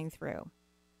to shine through?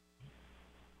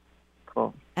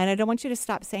 Cool. And I don't want you to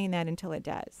stop saying that until it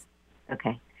does.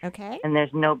 Okay. Okay. And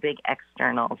there's no big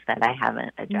externals that I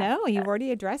haven't addressed. No, you've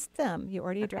already addressed them. You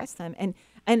already addressed them.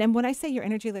 And when I say your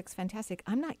energy looks fantastic,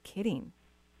 I'm not kidding.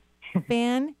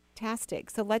 Fantastic.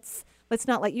 So let's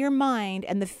not let your mind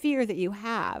and the fear that you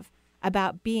have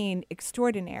about being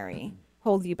extraordinary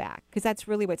hold you back, because that's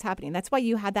really what's happening. That's why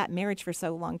you had that marriage for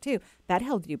so long too. That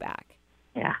held you back.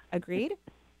 Yeah. Agreed?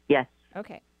 Yes.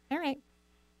 Okay. All right.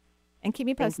 And keep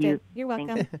me Thank posted. you. You're welcome.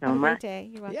 Thank you so Have a great much. day.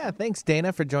 You're welcome. Yeah, thanks,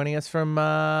 Dana, for joining us from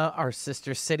our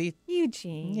sister city.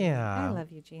 Eugene. Yeah. I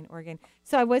love Eugene, Oregon.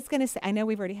 So I was going to say, I know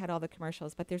we've already had all the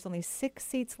commercials, but there's only 6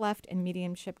 seats left in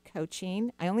mediumship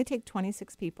coaching. I only take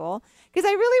 26 people because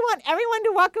I really want everyone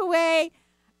to walk away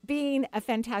being a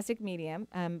fantastic medium,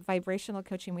 vibrational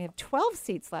coaching, we have 12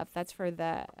 seats left. That's for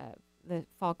the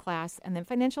fall class. And then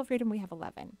financial freedom, we have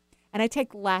 11. And I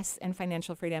take less in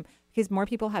financial freedom because more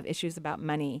people have issues about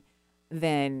money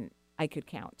than I could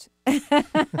count. So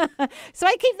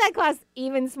I keep that class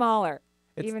even smaller.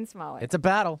 It's a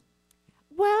battle.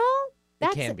 Well,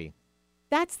 it can be.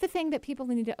 That's the thing that people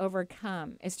need to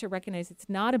overcome, is to recognize it's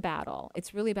not a battle.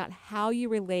 It's really about how you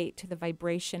relate to the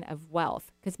vibration of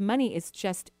wealth, because money is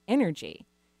just energy.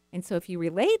 And so if you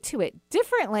relate to it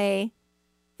differently,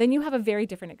 then you have a very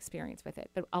different experience with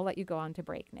it. But I'll let you go on to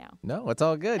break now. No, it's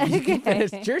all good. You can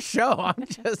finish your show. I'm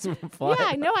just flying.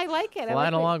 Yeah, no, I like it.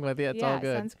 Flying along with you. It's all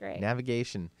good. Sounds great.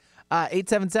 Navigation.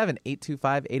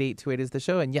 877-825-8828 is the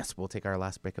show. And yes, we'll take our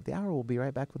last break of the hour. We'll be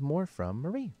right back with more from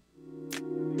Marie.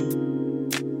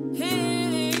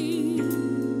 Hey,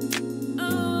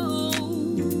 oh,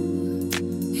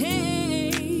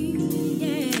 hey,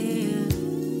 yeah.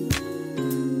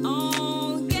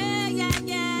 Oh, yeah.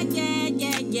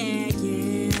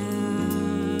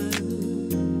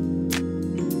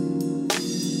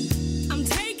 I'm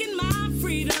taking my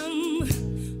freedom,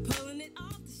 pulling it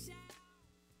off the shelf.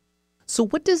 So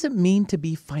what does it mean to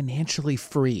be financially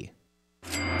free?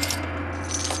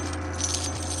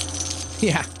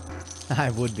 Yeah,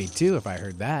 I would be too if I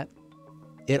heard that.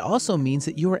 It also means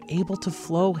that you are able to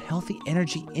flow healthy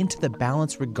energy into the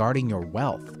balance regarding your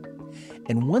wealth.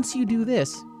 And once you do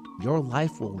this, your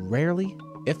life will rarely,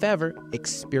 if ever,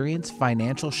 experience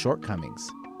financial shortcomings.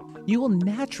 You will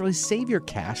naturally save your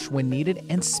cash when needed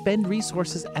and spend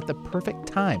resources at the perfect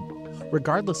time,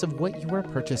 regardless of what you are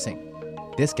purchasing.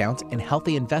 Discounts and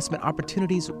healthy investment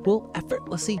opportunities will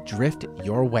effortlessly drift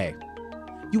your way.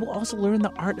 You will also learn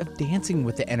the art of dancing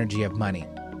with the energy of money,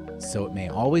 so it may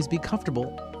always be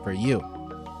comfortable for you.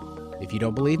 If you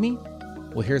don't believe me,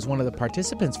 well, here's one of the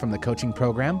participants from the coaching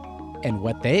program and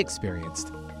what they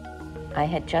experienced. I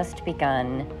had just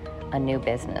begun a new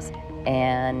business,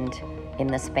 and in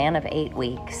the span of 8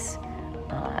 weeks,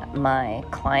 my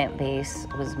client base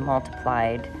was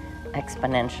multiplied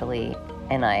exponentially,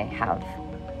 and I have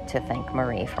to thank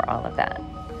Marie for all of that.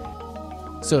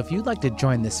 So if you'd like to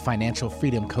join this financial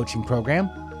freedom coaching program,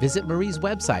 visit Marie's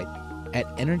website at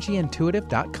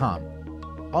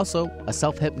energyintuitive.com. Also, a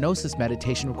self-hypnosis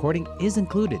meditation recording is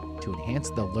included to enhance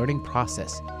the learning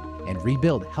process and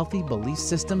rebuild healthy belief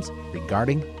systems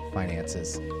regarding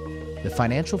finances. The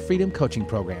Financial Freedom Coaching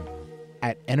Program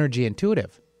at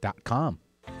energyintuitive.com.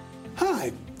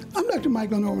 Hi, I'm Dr.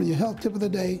 Michael Norman, your health tip of the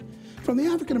day from the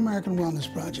African American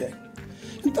Wellness Project.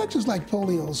 Infections like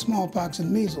polio, smallpox,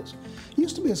 and measles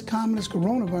used to be as common as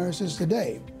coronavirus is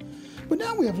today. But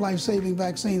now we have life-saving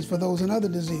vaccines for those and other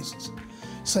diseases.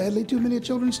 Sadly, too many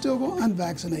children still go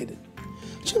unvaccinated.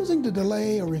 Choosing to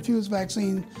delay or refuse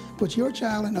vaccine puts your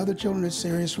child and other children at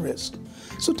serious risk.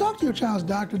 So talk to your child's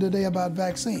doctor today about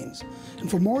vaccines. And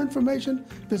for more information,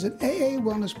 visit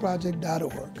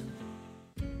aawellnessproject.org.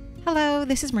 Hello,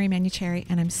 this is Marie Manucherry,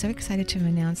 and I'm so excited to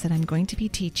announce that I'm going to be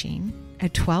teaching a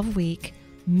 12-week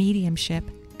mediumship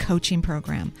coaching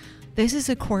program. This is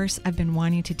a course I've been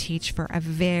wanting to teach for a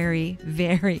very,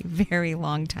 very, very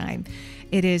long time.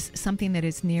 It is something that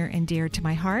is near and dear to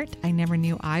my heart. I never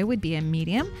knew I would be a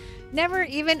medium. Never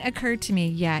even occurred to me,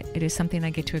 yet it is something I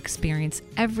get to experience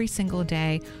every single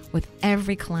day with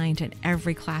every client and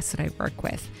every class that I work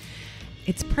with.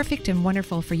 It's perfect and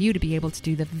wonderful for you to be able to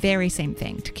do the very same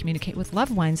thing, to communicate with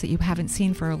loved ones that you haven't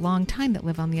seen for a long time that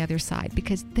live on the other side,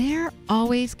 because they're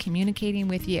always communicating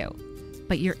with you.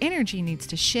 But your energy needs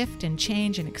to shift and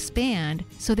change and expand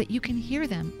so that you can hear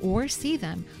them or see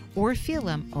them or feel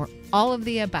them or all of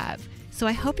the above. So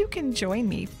I hope you can join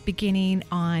me beginning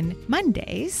on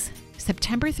Mondays,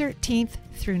 September 13th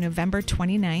through November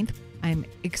 29th. I'm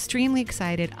extremely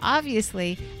excited,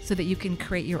 obviously, so that you can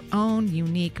create your own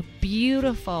unique,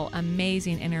 beautiful,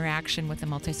 amazing interaction with the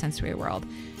multisensory world.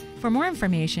 For more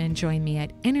information, join me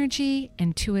at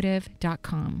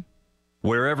energyintuitive.com.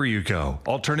 Wherever you go,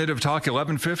 Alternative Talk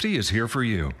 1150 is here for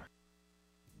you.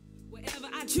 Wherever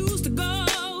I choose to go,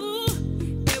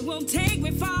 it won't take me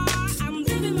far. I'm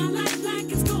living my life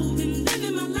like it's golden,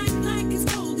 living my life like it's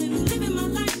golden, living my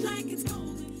life like it's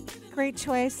golden. Great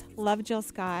choice. Love Jill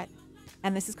Scott.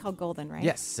 And this is called Golden, right?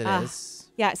 Yes, it is.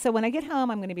 Yeah, so when I get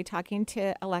home, I'm going to be talking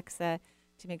to Alexa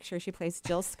to make sure she plays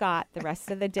Jill Scott the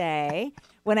rest of the day.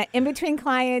 When I, in between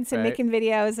clients and making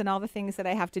videos and all the things that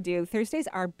I have to do. Thursday's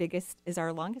is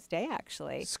our longest day,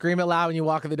 actually. Scream it loud when you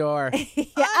walk in the door. Yeah,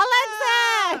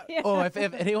 Alexa! Oh,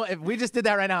 if we just did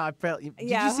that right now, did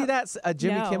you see that?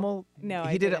 Jimmy Kimmel? No,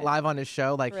 he did it live on his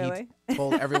show. Like really? He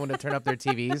told everyone to turn up their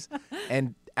TVs,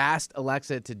 and asked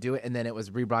Alexa to do it, and then it was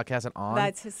rebroadcasted on.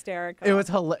 That's hysterical. It was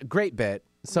great bit.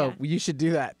 So you should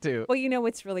do that too. Well, you know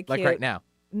what's really cute? Like right now.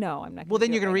 No, I'm not. Well,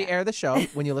 then you're going to re-air the show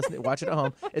when you listen, watch it at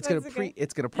home. It's going to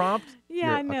it's going to prompt.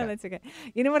 Yeah, no, that's okay.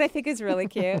 You know what I think is really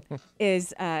cute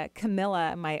is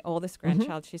Camilla, my oldest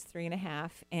grandchild. She's 3.5,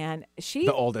 and she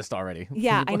the oldest already.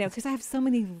 Yeah, I know, because I have so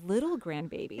many little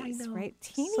grandbabies, right?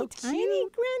 Teeny tiny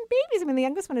grandbabies. I mean, the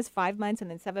youngest one is 5 months,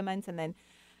 and then 7 months, and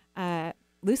then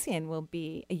Lucian will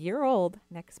be a year old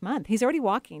next month. He's already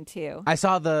walking too. I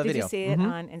saw the video. Did you see it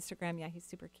on Instagram? Yeah, he's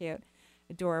super cute.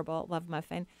 Adorable, love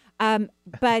Muffin.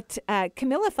 But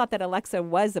Camilla thought that Alexa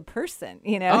was a person,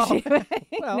 you know.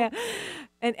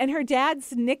 And her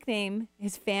dad's nickname,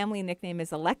 his family nickname, is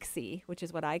Alexi, which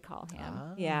is what I call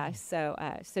him. Yeah, so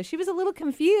she was a little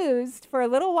confused for a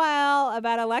little while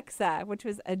about Alexa, which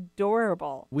was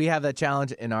adorable. We have that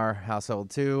challenge in our household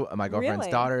too. My girlfriend's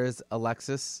daughter is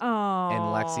Alexis and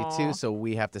Lexi too, so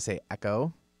we have to say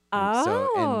Echo. So,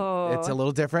 and it's a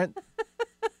little different.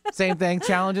 Same thing,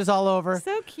 challenges all over.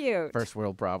 So cute. First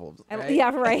world problems. Right?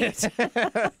 Yeah, right.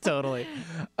 Totally.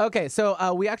 Okay,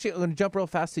 so we actually going to jump real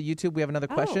fast to YouTube. We have another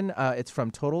question. It's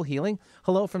from Total Healing.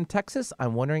 Hello from Texas.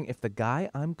 I'm wondering if the guy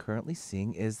I'm currently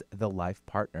seeing is the life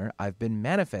partner I've been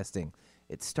manifesting.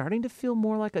 It's starting to feel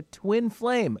more like a twin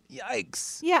flame.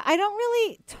 Yikes. Yeah, I don't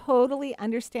really totally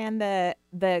understand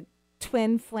the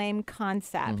twin flame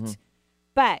concept.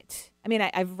 But, I mean,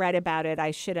 I've read about it.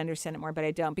 I should understand it more, but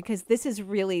I don't, because this is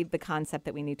really the concept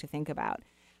that we need to think about.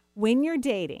 When you're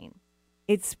dating,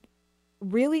 it's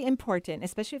really important,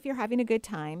 especially if you're having a good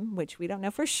time, which we don't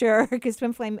know for sure, because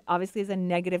twin flame obviously is a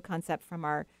negative concept from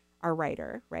our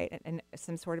writer, right? And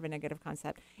some sort of a negative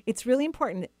concept. It's really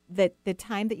important that the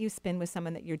time that you spend with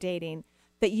someone that you're dating,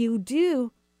 that you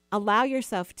do allow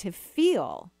yourself to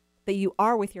feel that you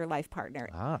are with your life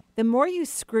partner. The more you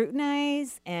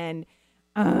scrutinize and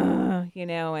you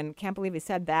know, and can't believe he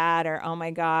said that, or oh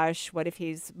my gosh, what if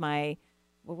he's my,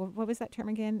 what was that term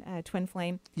again? Twin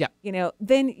flame. Yeah. You know,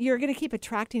 then you're going to keep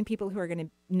attracting people who are going to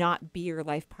not be your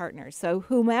life partner. So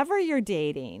whomever you're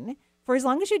dating, for as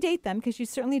long as you date them, because you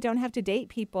certainly don't have to date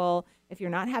people if you're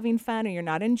not having fun or you're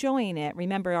not enjoying it.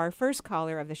 Remember our first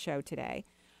caller of the show today,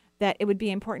 that it would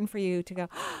be important for you to go,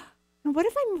 what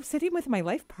if I'm sitting with my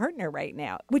life partner right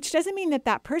now? Which doesn't mean that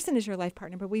that person is your life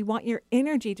partner, but we want your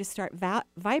energy to start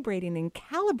vibrating and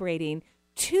calibrating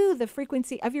to the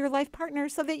frequency of your life partner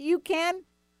so that you can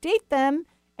date them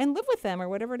and live with them or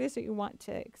whatever it is that you want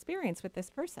to experience with this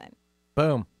person.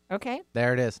 Boom. Okay.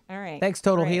 There it is. All right. Thanks,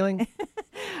 Total Healing.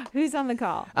 Who's on the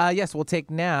call? Yes, we'll take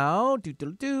now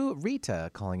Rita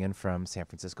calling in from San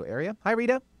Francisco area. Hi,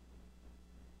 Rita.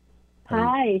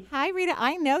 Hi. Hi, Rita.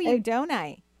 I know you, don't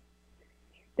I?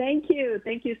 Thank you.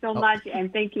 Thank you so much.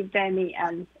 And thank you, Benny.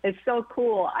 And it's so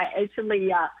cool. I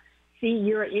actually see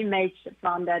your image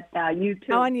from that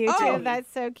YouTube. On YouTube.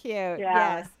 That's so cute. Yeah,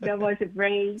 yes. That was a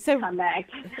great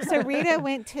connect. So Rita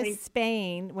went to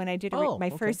Spain when I did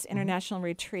my first international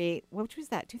retreat. Which was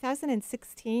that?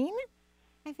 2016,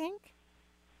 I think.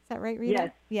 Is that right,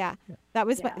 Rita? Yes. Yeah. That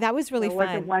was really fun.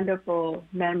 It was a wonderful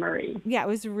memory. Yeah, it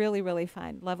was really, really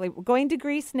fun. Lovely. We're going to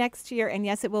Greece next year, and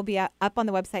yes, it will be up on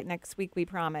the website next week, we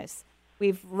promise.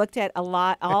 We've looked at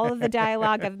all of the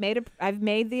dialogue. I've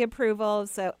made the approval,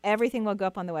 so everything will go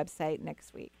up on the website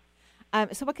next week.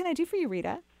 So what can I do for you,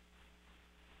 Rita?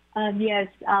 Yes,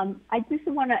 I just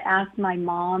want to ask my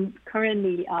mom.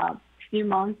 Currently, a few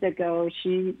months ago,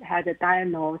 she had a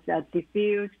diagnosis of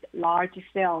diffuse large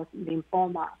cell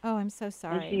lymphoma. Oh, I'm so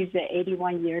sorry. And she's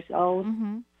 81 years old,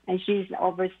 and she's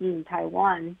overseas in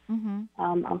Taiwan.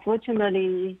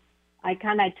 Unfortunately, I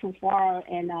kind of too far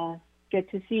and get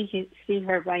to see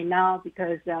her right now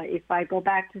because if I go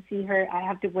back to see her, I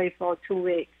have to wait for 2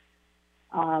 weeks,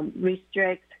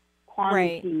 restrict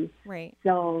quantity. Right.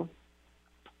 So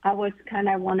I was kind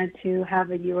of wanted to have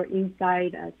your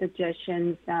insight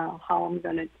suggestions how I'm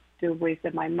going to do with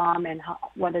my mom and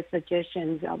what the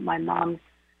suggestions of my mom's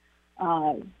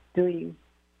doing.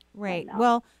 Right.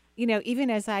 Well, you know, even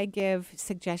as I give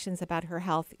suggestions about her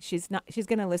health, she's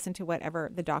going to listen to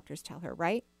whatever the doctors tell her.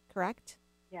 Right? Correct?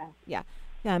 Yeah.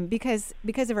 Yeah. Because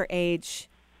of her age,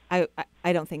 I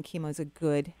don't think chemo is a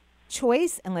good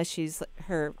choice unless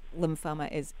her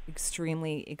lymphoma is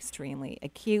extremely, extremely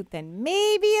acute. Then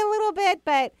maybe a little bit,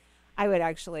 but I would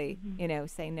actually,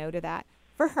 say no to that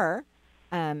for her.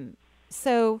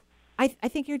 So I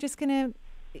think you're just gonna.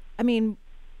 I mean,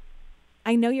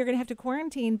 I know you're gonna have to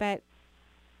quarantine, but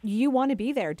you want to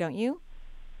be there, don't you?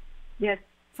 Yes.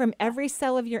 From every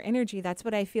cell of your energy, that's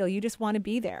what I feel. You just want to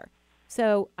be there.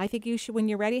 So I think you should, when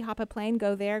you're ready, hop a plane,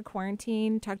 go there,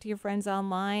 quarantine, talk to your friends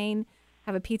online.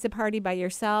 have a pizza party by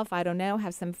yourself. I don't know.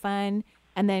 Have some fun,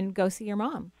 and then go see your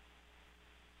mom.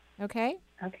 Okay?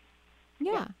 Okay.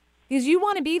 Yeah. Because you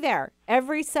want to be there.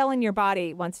 Every cell in your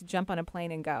body wants to jump on a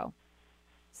plane and go.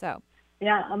 So.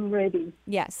 Yeah, I'm ready.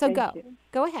 Yeah, so Thank go. you.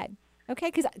 Go ahead.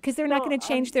 Okay? Because they're not going to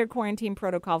change their quarantine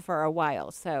protocol for a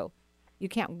while. So you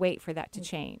can't wait for that to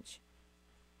change.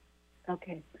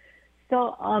 Okay.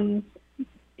 So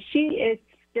she is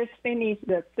just finished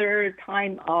the third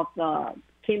time of the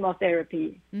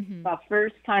chemotherapy. Mm-hmm. But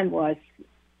first time was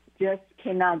just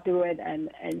cannot do it,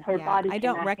 and her body I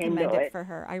don't cannot recommend handle it for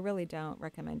her. I really don't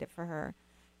recommend it for her.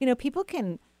 You know, people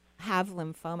can have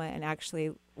lymphoma and actually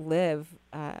live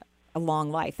a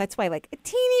long life. That's why, like, a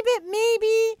teeny bit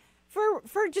maybe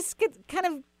for just get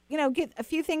a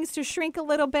few things to shrink a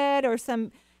little bit, or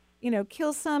some,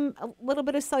 kill a little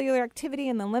bit of cellular activity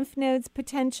in the lymph nodes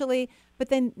potentially, but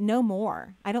then no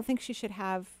more. I don't think she should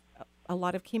have a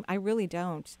lot of chemo. I really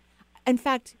don't. In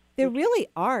fact, there really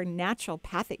are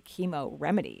naturopathic chemo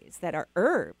remedies that are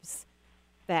herbs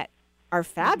that are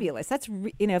fabulous. That's,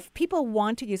 if people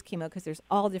want to use chemo, because there's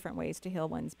all different ways to heal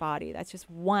one's body, that's just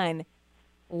one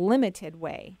limited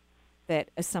way that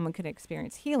someone can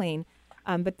experience healing.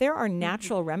 But there are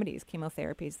natural remedies,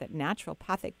 chemotherapies, that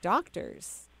naturopathic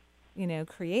doctors,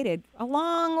 created a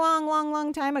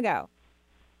long time ago.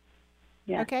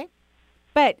 Yeah. Okay?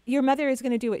 But your mother is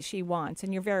going to do what she wants,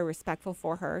 and you're very respectful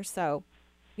for her, so,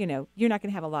 you're not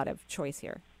going to have a lot of choice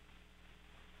here.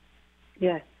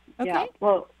 Yes. Okay. Yeah.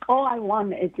 Well, all I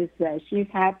want is just that she's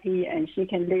happy and she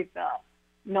can live a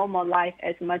normal life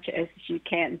as much as she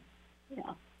can.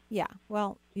 Yeah. Yeah.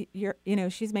 Well,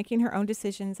 she's making her own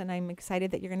decisions, and I'm excited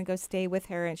that you're going to go stay with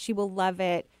her, and she will love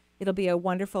it. It'll be a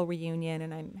wonderful reunion,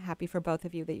 and I'm happy for both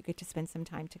of you that you get to spend some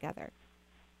time together.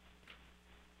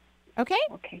 Okay?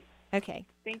 Okay.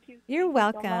 Thank you. You're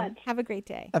welcome. So much. Have a great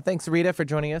day. Thanks, Rita, for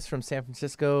joining us from San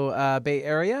Francisco Bay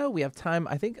Area. We have time,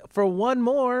 I think, for one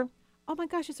more. Oh, my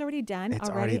gosh, it's already done? It's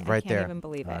already right I there. can't even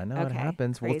believe it. I know Okay. it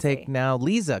happens. Crazy. We'll take now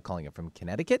Lisa calling in from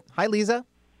Connecticut. Hi, Lisa.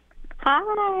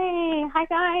 Hi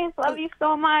guys. Love you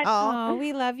so much. Oh,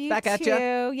 we love you Back too. at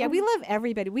ya. Yeah, we love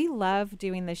everybody. We love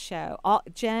doing the show.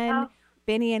 Jen,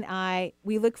 Benny, and I,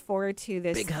 we look forward to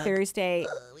this Thursday,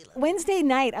 Wednesday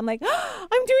night. I'm like,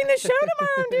 I'm doing the show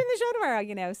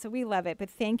tomorrow. So we love it. But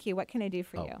thank you. What can I do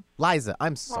for you? Liza,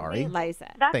 I'm sorry.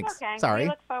 Liza. That's Thanks. okay. Sorry. We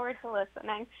look forward to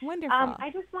listening. Wonderful. I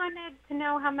just wanted to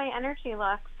know how my energy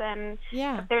looks and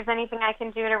Yeah. if there's anything I can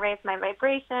do to raise my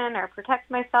vibration or protect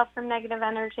myself from negative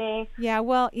energy. Yeah,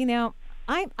 well,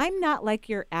 I'm not like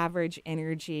your average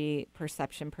energy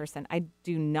perception person. I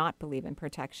do not believe in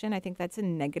protection. I think that's a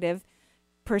negative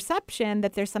perception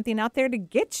that there's something out there to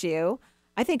get you.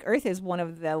 I think Earth is one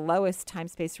of the lowest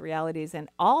time-space realities in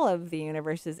all of the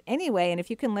universes anyway, and if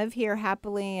you can live here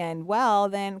happily and well,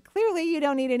 then clearly you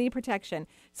don't need any protection.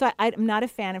 So I'm not a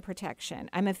fan of protection.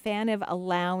 I'm a fan of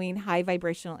allowing high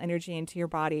vibrational energy into your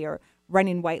body or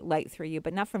running white light through you,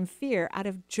 but not from fear, out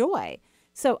of joy.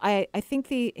 So I think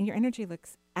your energy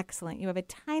looks excellent. You have a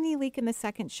tiny leak in the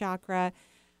second chakra.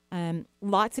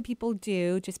 Lots of people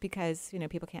do, just because,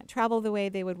 people can't travel the way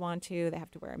they would want to. They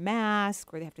have to wear a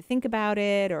mask, or they have to think about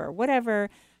it, or whatever.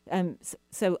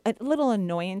 So little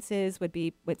annoyances would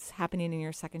be what's happening in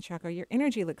your second chakra. Your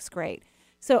energy looks great.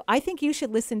 So I think you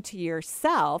should listen to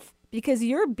yourself, because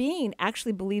your being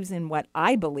actually believes in what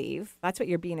I believe. That's what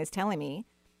your being is telling me.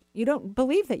 You don't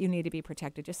believe that you need to be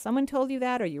protected. Just someone told you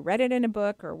that, or you read it in a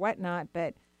book or whatnot.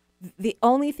 But the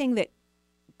only thing that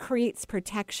creates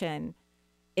protection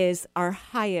is our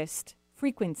highest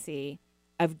frequency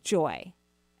of joy.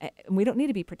 And we don't need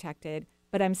to be protected,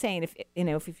 but I'm saying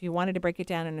if you wanted to break it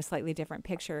down in a slightly different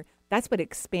picture, that's what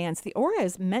expands. The aura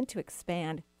is meant to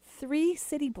expand 3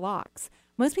 city blocks.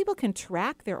 Most people can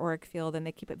track their auric field, and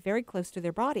they keep it very close to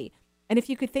their body. And if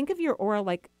you could think of your aura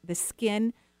like the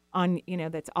skin on,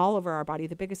 that's all over our body,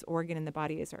 the biggest organ in the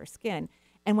body is our skin.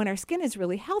 And when our skin is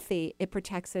really healthy, it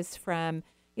protects us from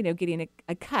getting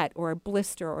a cut or a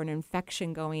blister or an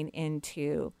infection going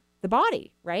into the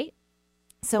body, right?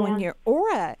 So when your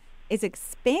aura is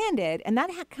expanded, and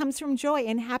that comes from joy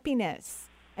and happiness,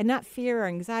 and not fear or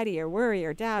anxiety or worry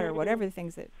or doubt or whatever the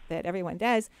things that everyone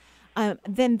does,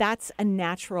 then that's a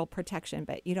natural protection.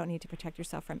 But you don't need to protect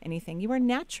yourself from anything. You are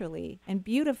naturally and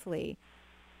beautifully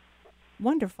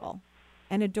wonderful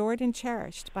and adored and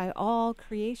cherished by all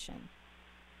creation.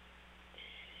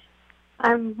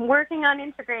 I'm working on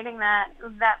integrating that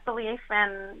belief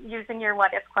and using your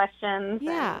what if questions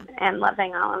and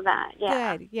loving all of that.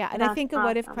 Yeah. Good. Yeah. And I think a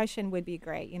what if question would be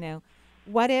great.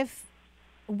 What if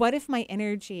my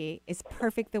energy is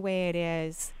perfect the way it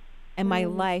is, and my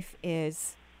life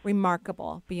is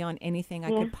remarkable beyond anything I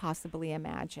could possibly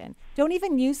imagine. Don't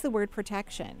even use the word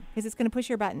protection because it's going to push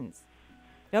your buttons.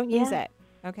 Don't use it.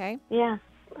 Okay? Yeah.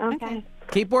 Okay.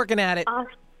 Keep working at it.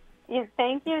 Yeah,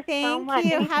 thank you so much.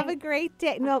 Thank you. Have a great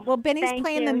day. No, well, Benny's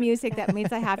playing the music. That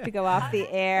means I have to go off the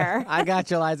air. I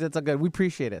got you, Liza. It's all good. We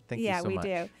appreciate it. Thank you so much.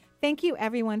 Yeah, we do. Thank you,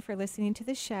 everyone, for listening to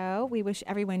the show. We wish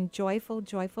everyone joyful,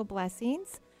 joyful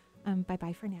blessings.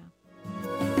 Bye-bye for now.